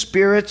 7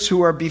 spirits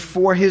who are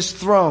before his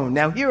throne.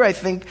 Now here I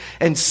think,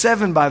 and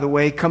 7, by the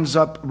way, comes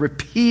up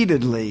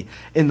repeatedly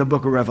in the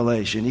book of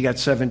Revelation. You got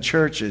 7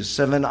 churches,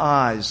 7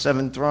 eyes,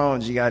 7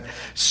 thrones. You got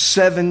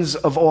 7s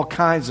of all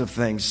kinds of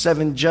things,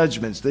 7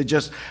 judgments. They're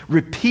just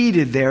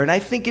repeated there. And I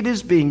think it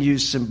is being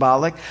used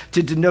symbolic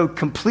to denote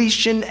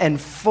completion and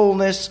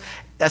fullness,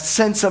 a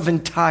sense of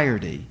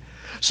entirety.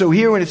 So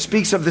here when it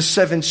speaks of the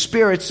 7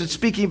 spirits, it's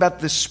speaking about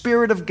the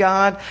Spirit of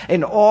God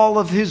in all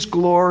of his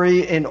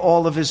glory and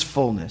all of his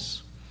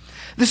fullness.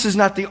 This is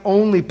not the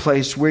only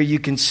place where you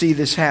can see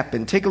this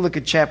happen. Take a look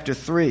at chapter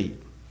 3.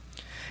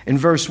 In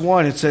verse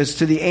 1, it says,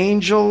 to the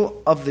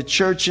angel of the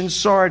church in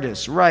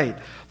Sardis, write,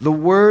 the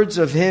words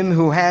of him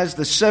who has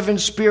the 7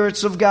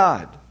 spirits of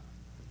God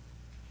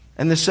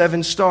and the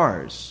 7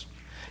 stars.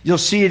 You'll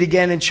see it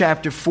again in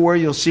chapter 4.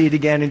 You'll see it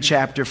again in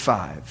chapter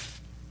 5.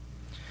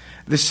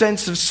 The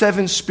sense of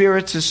 7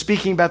 spirits is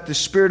speaking about the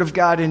Spirit of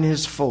God in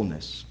his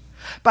fullness.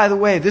 By the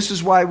way, this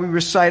is why we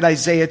recite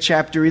Isaiah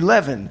chapter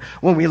 11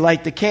 when we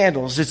light the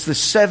candles. It's the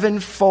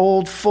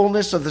 7-fold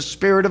fullness of the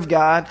Spirit of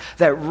God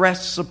that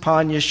rests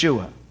upon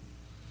Yeshua.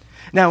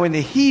 Now in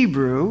the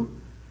Hebrew,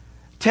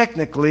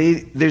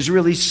 technically, there's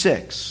really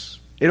 6.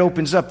 It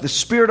opens up. The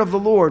Spirit of the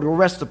Lord will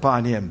rest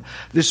upon him.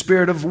 The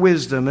Spirit of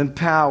wisdom and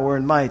power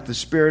and might. The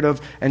Spirit of,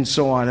 and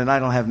so on. And I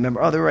don't have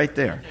remember. Oh, they're right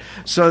there.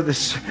 So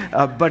this,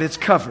 but it's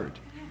covered.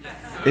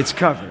 It's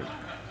covered.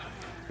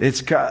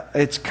 It's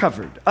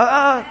covered.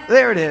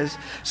 There it is.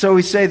 So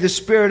we say the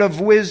Spirit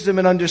of wisdom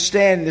and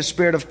understanding, the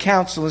Spirit of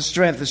counsel and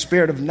strength, the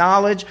Spirit of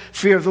knowledge,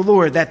 fear of the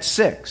Lord. That's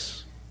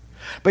 6.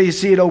 But you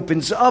see, it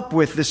opens up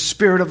with the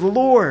Spirit of the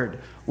Lord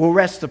will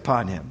rest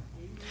upon him.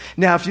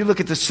 Now, if you look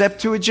at the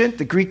Septuagint,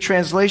 the Greek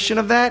translation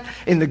of that,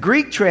 in the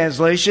Greek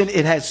translation,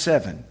 it has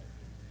 7.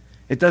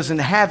 It doesn't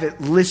have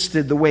it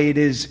listed the way it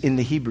is in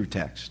the Hebrew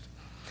text.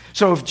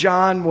 So if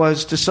John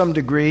was, to some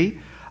degree,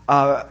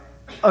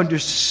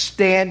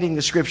 understanding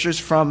the Scriptures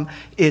from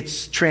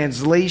its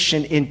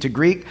translation into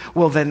Greek,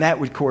 well, then that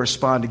would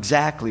correspond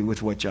exactly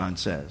with what John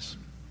says.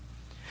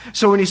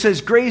 So when he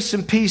says, grace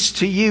and peace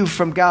to you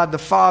from God the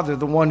Father,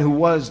 the one who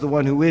was, the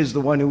one who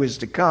is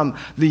to come,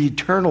 the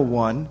eternal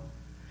one.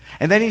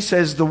 And then he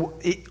says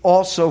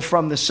also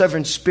from the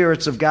 7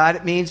 spirits of God.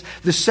 It means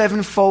the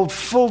 7-fold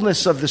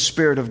fullness of the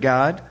Spirit of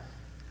God.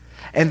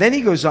 And then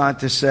he goes on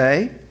to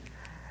say,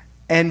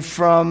 and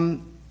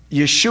from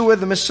Yeshua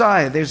the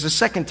Messiah. There's the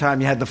second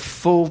time you had the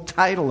full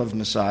title of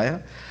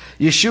Messiah.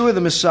 Yeshua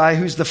the Messiah,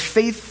 who's the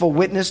faithful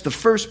witness, the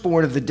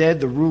firstborn of the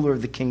dead, the ruler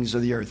of the kings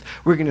of the earth.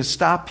 We're going to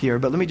stop here,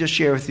 but let me just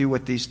share with you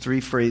what these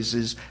 3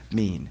 phrases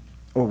mean,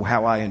 or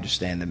how I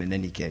understand them in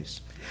any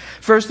case.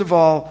 First of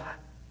all,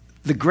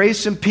 the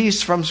grace and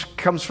peace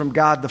comes from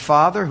God the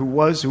Father, who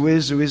was, who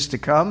is to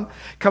come.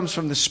 Comes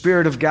from the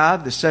Spirit of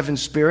God, the 7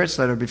 spirits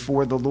that are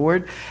before the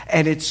Lord.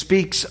 And it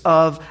speaks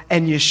of,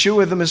 and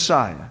Yeshua the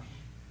Messiah.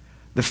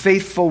 The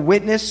faithful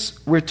witness,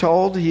 we're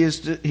told, he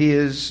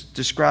is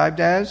described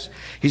as.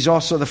 He's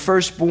also the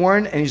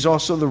firstborn, and he's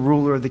also the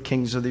ruler of the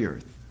kings of the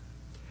earth.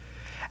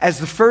 As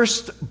the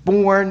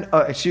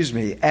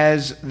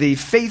as the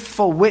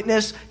faithful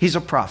witness, he's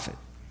a prophet.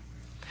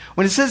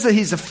 When it says that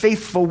he's a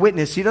faithful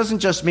witness, he doesn't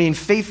just mean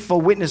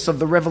faithful witness of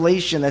the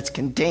revelation that's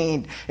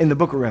contained in the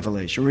book of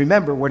Revelation.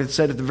 Remember what it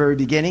said at the very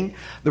beginning?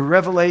 The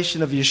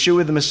revelation of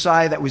Yeshua the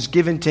Messiah that was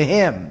given to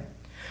him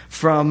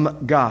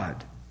from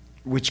God,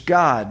 which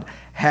God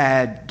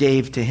had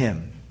gave to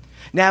him.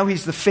 Now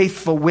he's the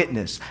faithful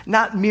witness,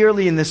 not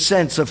merely in the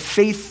sense of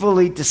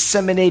faithfully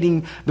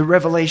disseminating the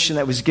revelation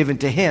that was given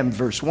to him,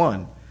 verse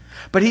 1.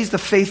 But he's the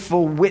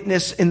faithful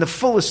witness in the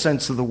fullest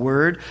sense of the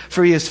word,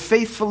 for he has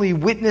faithfully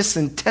witnessed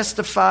and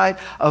testified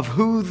of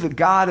who the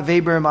God of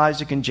Abraham,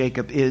 Isaac, and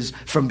Jacob is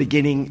from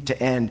beginning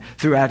to end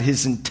throughout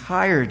his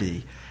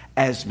entirety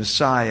as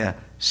Messiah,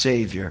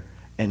 Savior,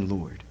 and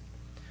Lord.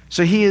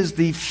 So he is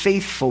the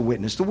faithful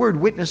witness. The word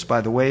witness,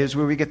 by the way, is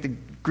where we get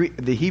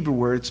the Hebrew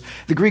words.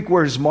 The Greek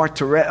word is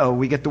martyreo.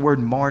 We get the word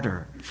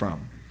martyr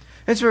from.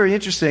 It's very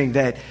interesting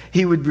that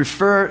he would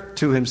refer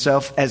to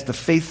himself as the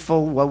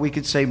faithful, well, we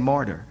could say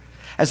martyr.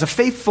 As a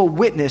faithful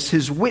witness,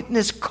 his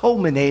witness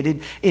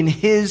culminated in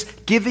his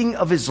giving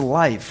of his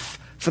life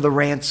for the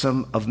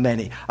ransom of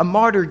many. A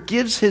martyr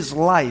gives his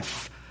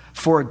life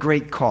for a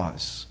great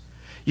cause.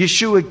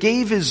 Yeshua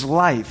gave his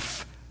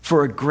life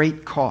for a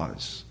great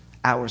cause,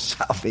 our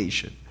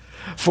salvation.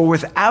 For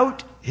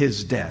without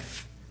his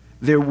death,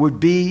 there would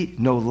be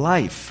no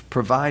life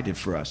provided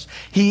for us.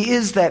 He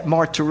is that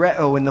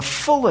martyreo in the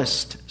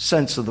fullest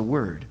sense of the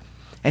word.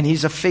 And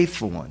he's a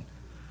faithful one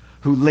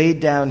who laid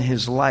down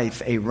his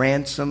life a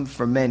ransom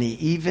for many,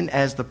 even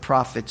as the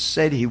prophets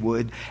said he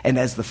would, and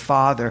as the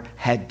Father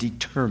had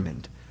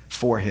determined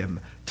for him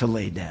to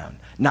lay down.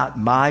 Not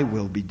my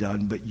will be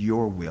done, but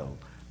your will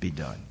be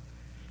done.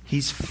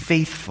 He's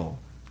faithful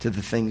to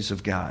the things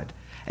of God.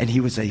 And he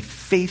was a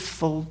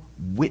faithful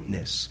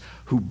witness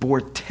who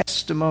bore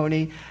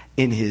testimony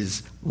in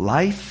his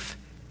life,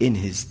 in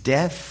his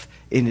death,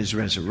 in his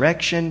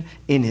resurrection,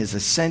 in his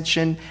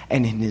ascension,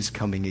 and in his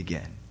coming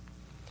again.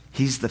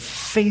 He's the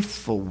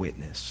faithful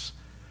witness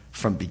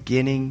from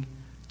beginning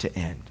to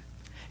end.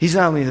 He's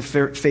not only the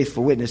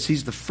faithful witness,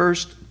 he's the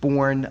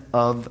firstborn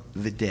of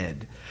the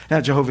dead.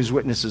 Now, Jehovah's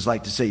Witnesses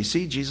like to say, you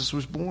see, Jesus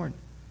was born.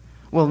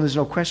 Well, there's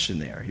no question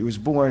there. He was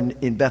born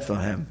in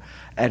Bethlehem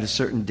at a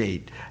certain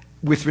date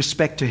with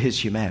respect to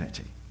his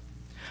humanity.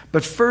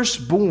 But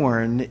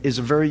firstborn is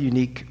a very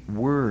unique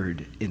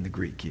word in the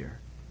Greek here.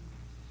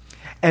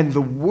 And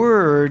the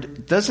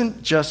word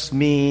doesn't just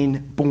mean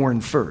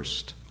born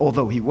first,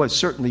 although he was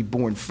certainly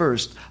born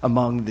first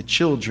among the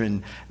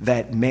children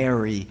that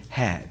Mary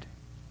had.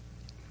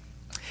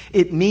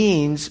 It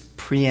means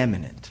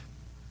preeminent.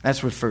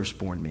 That's what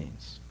firstborn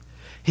means.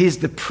 He's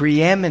the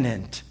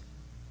preeminent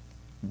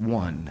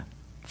one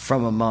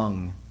from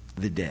among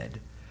the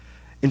dead.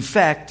 In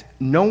fact,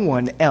 no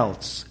one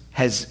else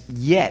has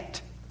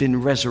yet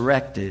been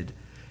resurrected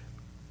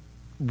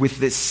with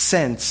this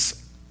sense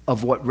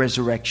of what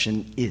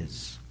resurrection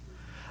is.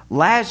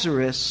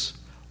 Lazarus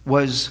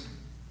was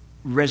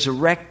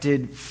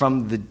resurrected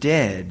from the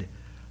dead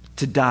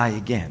to die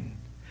again,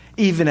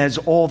 even as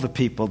all the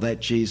people that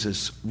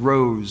Jesus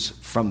rose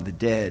from the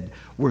dead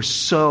were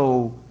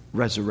so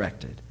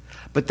resurrected.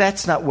 But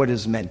that's not what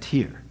is meant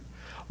here.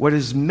 What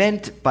is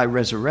meant by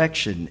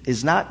resurrection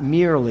is not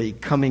merely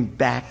coming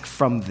back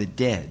from the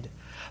dead,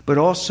 but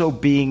also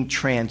being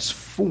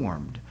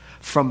transformed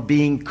from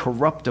being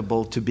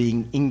corruptible to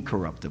being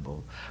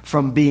incorruptible,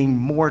 from being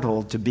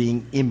mortal to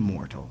being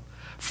immortal,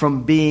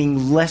 from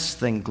being less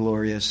than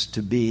glorious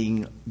to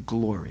being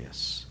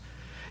glorious.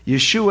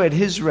 Yeshua at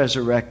his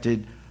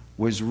resurrected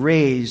was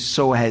raised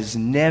so as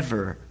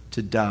never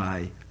to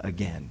die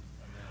again.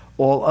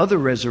 All other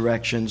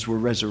resurrections were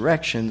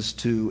resurrections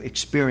to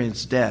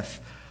experience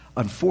death,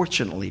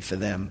 unfortunately for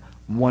them,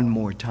 one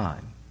more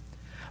time.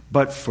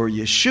 But for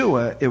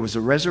Yeshua, it was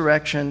a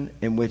resurrection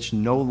in which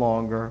no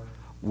longer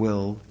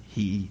will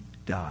he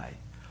die.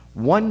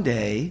 One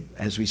day,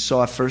 as we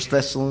saw 1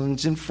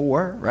 Thessalonians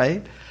 4,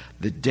 right?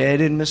 The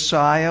dead in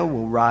Messiah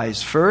will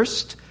rise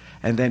first,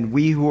 and then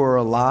we who are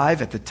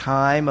alive at the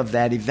time of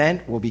that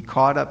event will be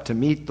caught up to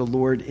meet the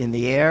Lord in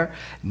the air,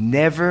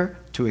 never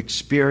to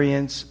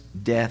experience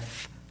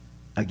death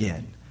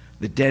again.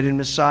 The dead in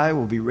Messiah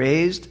will be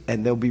raised,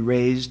 and they'll be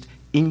raised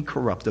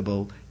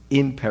incorruptible,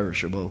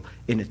 imperishable,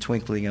 in a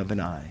twinkling of an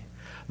eye.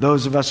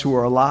 Those of us who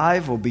are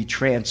alive will be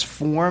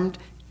transformed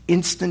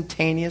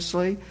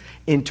instantaneously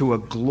into our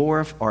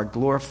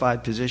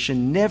glorified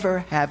position, never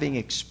having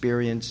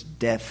experienced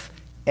death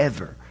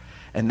ever.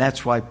 And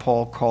that's why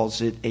Paul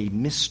calls it a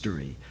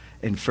mystery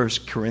in 1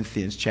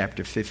 Corinthians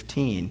chapter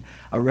 15,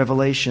 a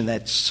revelation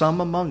that some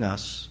among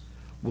us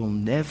will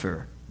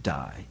never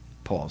die,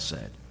 Paul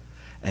said.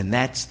 And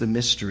that's the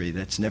mystery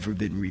that's never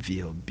been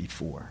revealed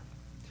before.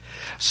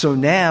 So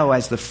now,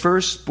 as the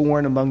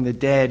firstborn among the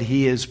dead,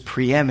 he is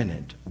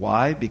preeminent.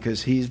 Why?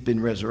 Because he's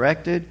been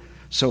resurrected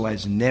so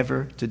as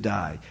never to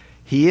die.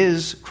 He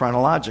is,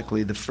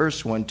 chronologically, the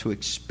first one to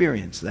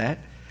experience that,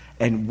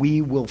 and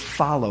we will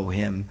follow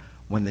him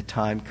when the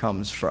time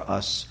comes for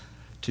us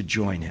to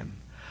join him.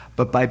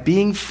 But by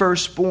being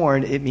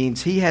firstborn, it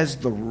means he has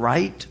the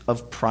right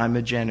of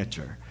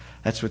primogeniture.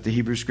 That's what the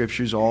Hebrew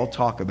Scriptures all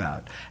talk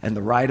about. And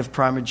the right of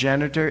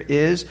primogeniture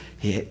is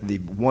the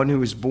one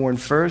who is born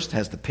first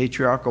has the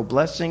patriarchal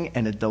blessing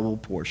and a double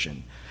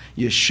portion.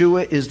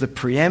 Yeshua is the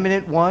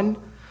preeminent one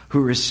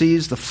who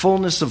receives the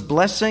fullness of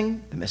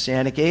blessing, the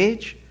Messianic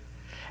age,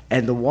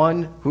 and the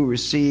one who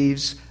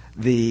receives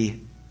the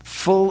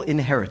full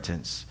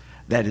inheritance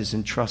that is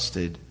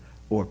entrusted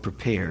or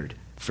prepared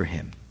for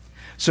him.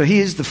 So he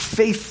is the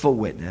faithful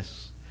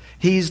witness.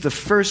 He's the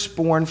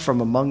firstborn from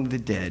among the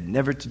dead,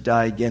 never to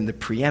die again, the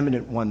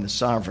preeminent one, the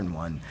sovereign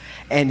one.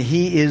 And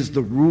he is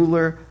the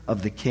ruler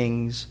of the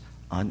kings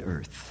on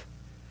earth.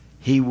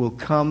 He will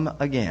come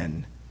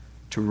again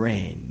to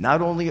reign,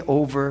 not only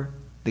over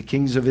the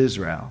kings of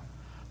Israel,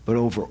 but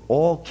over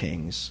all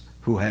kings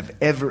who have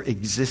ever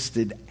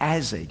existed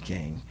as a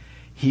king.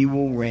 He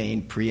will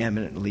reign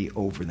preeminently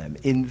over them.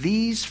 In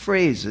these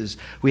phrases,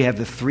 we have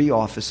the three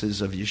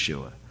offices of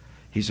Yeshua.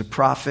 He's a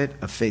prophet,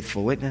 a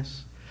faithful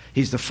witness.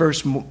 He's the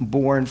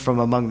firstborn from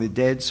among the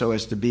dead so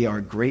as to be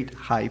our great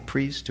high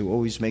priest who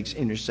always makes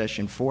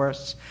intercession for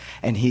us.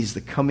 And he's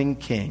the coming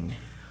king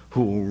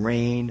who will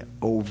reign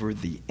over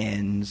the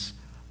ends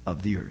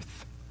of the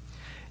earth.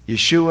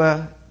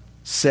 Yeshua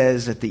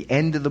says at the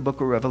end of the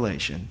book of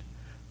Revelation,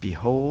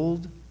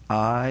 "Behold,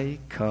 I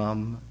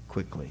come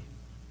quickly."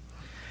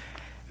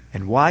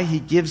 And why he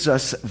gives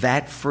us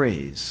that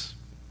phrase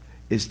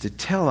is to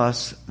tell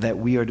us that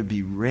we are to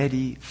be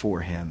ready for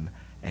him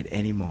at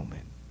any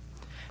moment.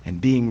 And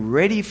being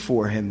ready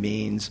for him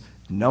means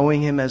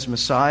knowing him as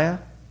Messiah,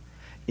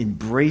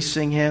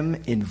 embracing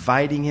him,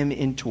 inviting him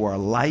into our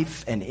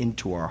life and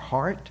into our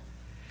heart.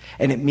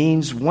 And it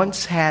means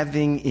once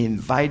having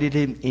invited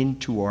him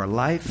into our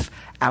life,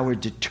 our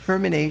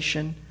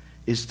determination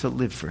is to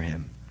live for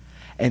him.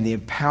 And the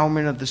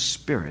empowerment of the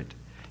Spirit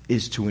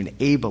is to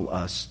enable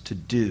us to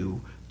do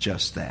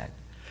just that.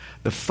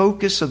 The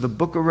focus of the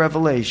book of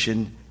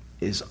Revelation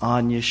is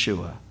on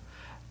Yeshua.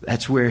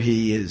 That's where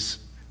he is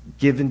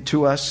given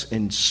to us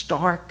in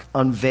stark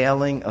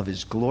unveiling of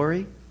his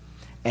glory,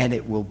 and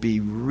it will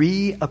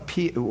reappear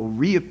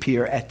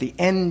at the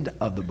end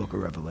of the book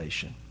of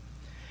Revelation.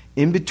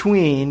 In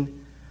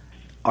between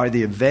are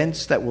the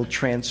events that will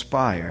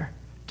transpire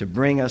to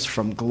bring us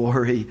from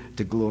glory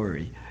to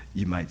glory,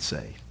 you might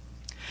say.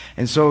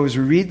 And so as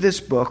we read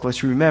this book,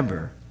 let's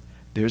remember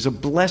there's a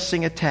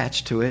blessing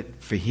attached to it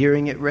for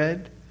hearing it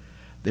read.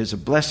 There's a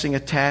blessing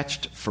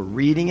attached for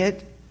reading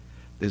it.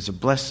 There's a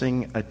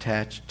blessing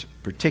attached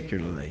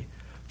particularly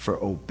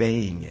for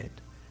obeying it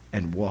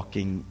and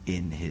walking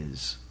in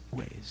his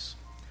ways.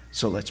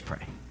 So let's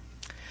pray.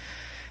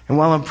 And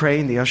while I'm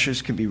praying, the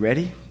ushers can be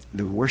ready.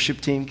 The worship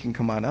team can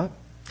come on up.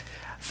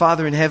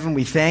 Father in heaven,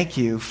 we thank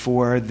you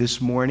for this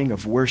morning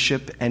of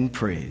worship and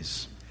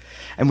praise.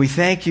 And we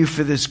thank you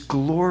for this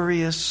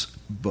glorious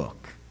book.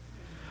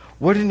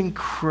 What an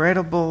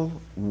incredible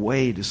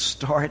way to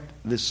start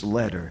this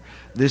letter,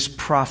 this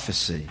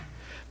prophecy,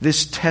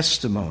 this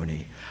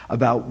testimony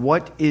about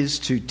what is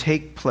to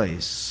take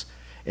place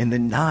in the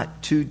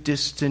not too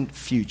distant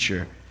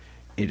future,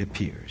 it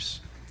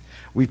appears.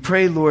 We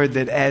pray, Lord,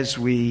 that as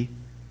we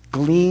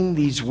glean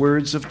these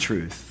words of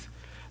truth,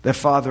 that,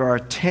 Father, our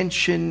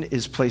attention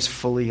is placed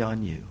fully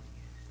on you.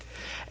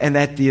 And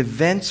that the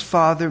events,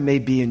 Father, may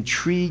be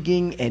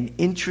intriguing and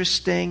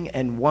interesting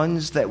and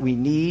ones that we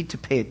need to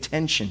pay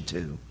attention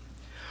to.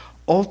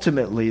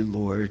 Ultimately,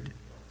 Lord,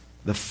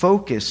 the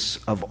focus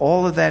of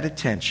all of that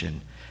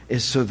attention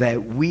is so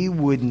that we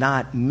would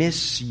not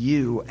miss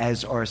you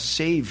as our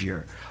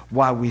Savior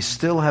while we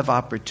still have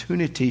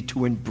opportunity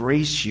to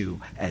embrace you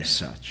as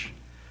such.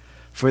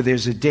 For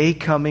there's a day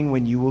coming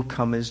when you will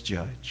come as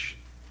judge.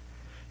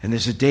 And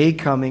there's a day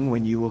coming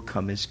when you will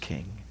come as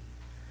king.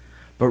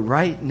 But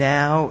right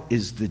now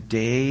is the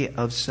day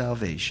of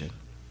salvation.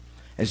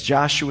 As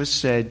Joshua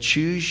said,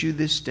 choose you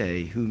this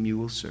day whom you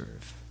will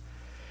serve.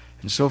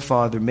 And so,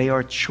 Father, may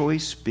our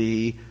choice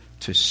be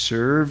to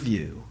serve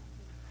you,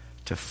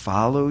 to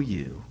follow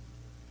you,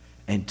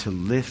 and to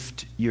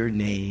lift your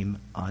name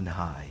on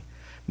high.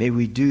 May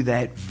we do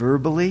that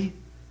verbally,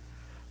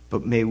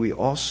 but may we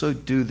also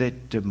do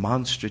that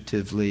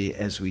demonstratively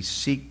as we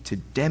seek to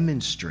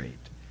demonstrate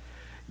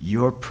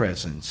your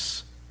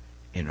presence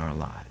in our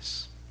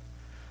lives.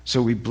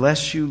 So we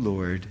bless you,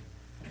 Lord,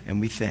 and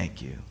we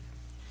thank you.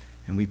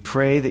 And we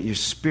pray that your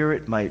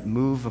Spirit might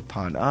move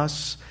upon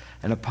us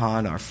and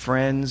upon our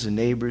friends and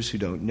neighbors who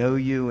don't know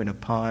you and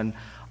upon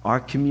our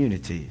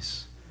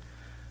communities.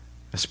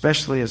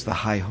 Especially as the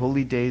high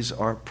holy days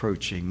are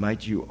approaching,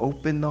 might you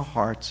open the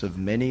hearts of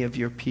many of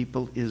your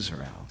people,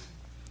 Israel,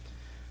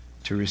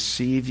 to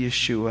receive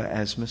Yeshua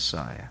as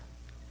Messiah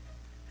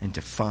and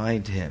to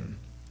find him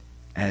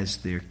as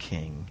their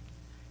King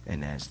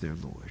and as their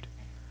Lord.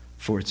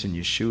 For it's in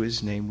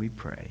Yeshua's name we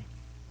pray.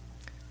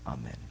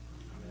 Amen.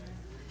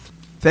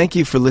 Thank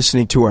you for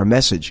listening to our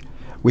message.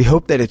 We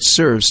hope that it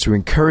serves to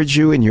encourage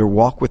you in your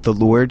walk with the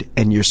Lord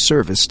and your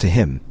service to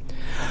him.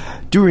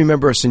 Do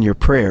remember us in your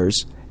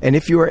prayers, and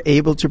if you are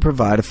able to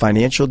provide a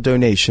financial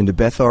donation to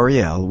Beth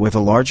Ariel, whether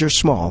large or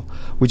small,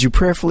 would you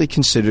prayerfully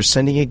consider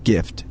sending a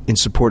gift in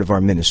support of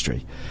our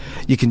ministry?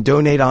 You can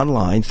donate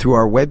online through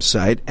our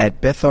website at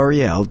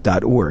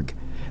bethariel.org.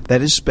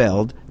 That is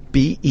spelled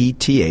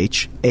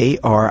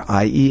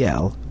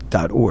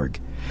BETHARIEL.org.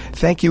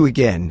 Thank you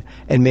again,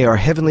 and may our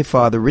Heavenly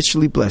Father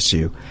richly bless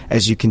you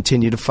as you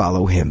continue to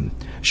follow him.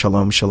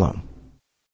 Shalom, shalom.